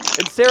Libby.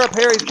 And Sarah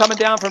Perry's coming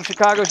down from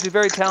Chicago. She's a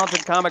very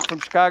talented comic from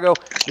Chicago.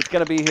 It's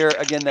going to be here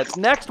again. That's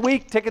next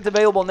week. Tickets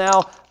available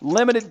now.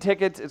 Limited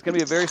tickets. It's going to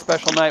be a very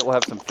special night. We'll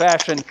have some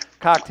fashion,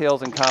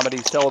 cocktails, and comedy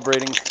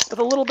celebrating with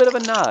a little bit of a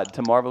nod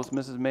to Marvelous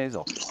Mrs.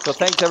 Maisel. So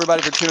thanks,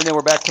 everybody, for tuning in.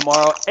 We're back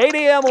tomorrow, 8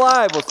 a.m.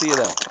 live. We'll see you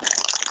then.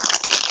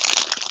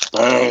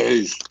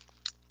 Peace.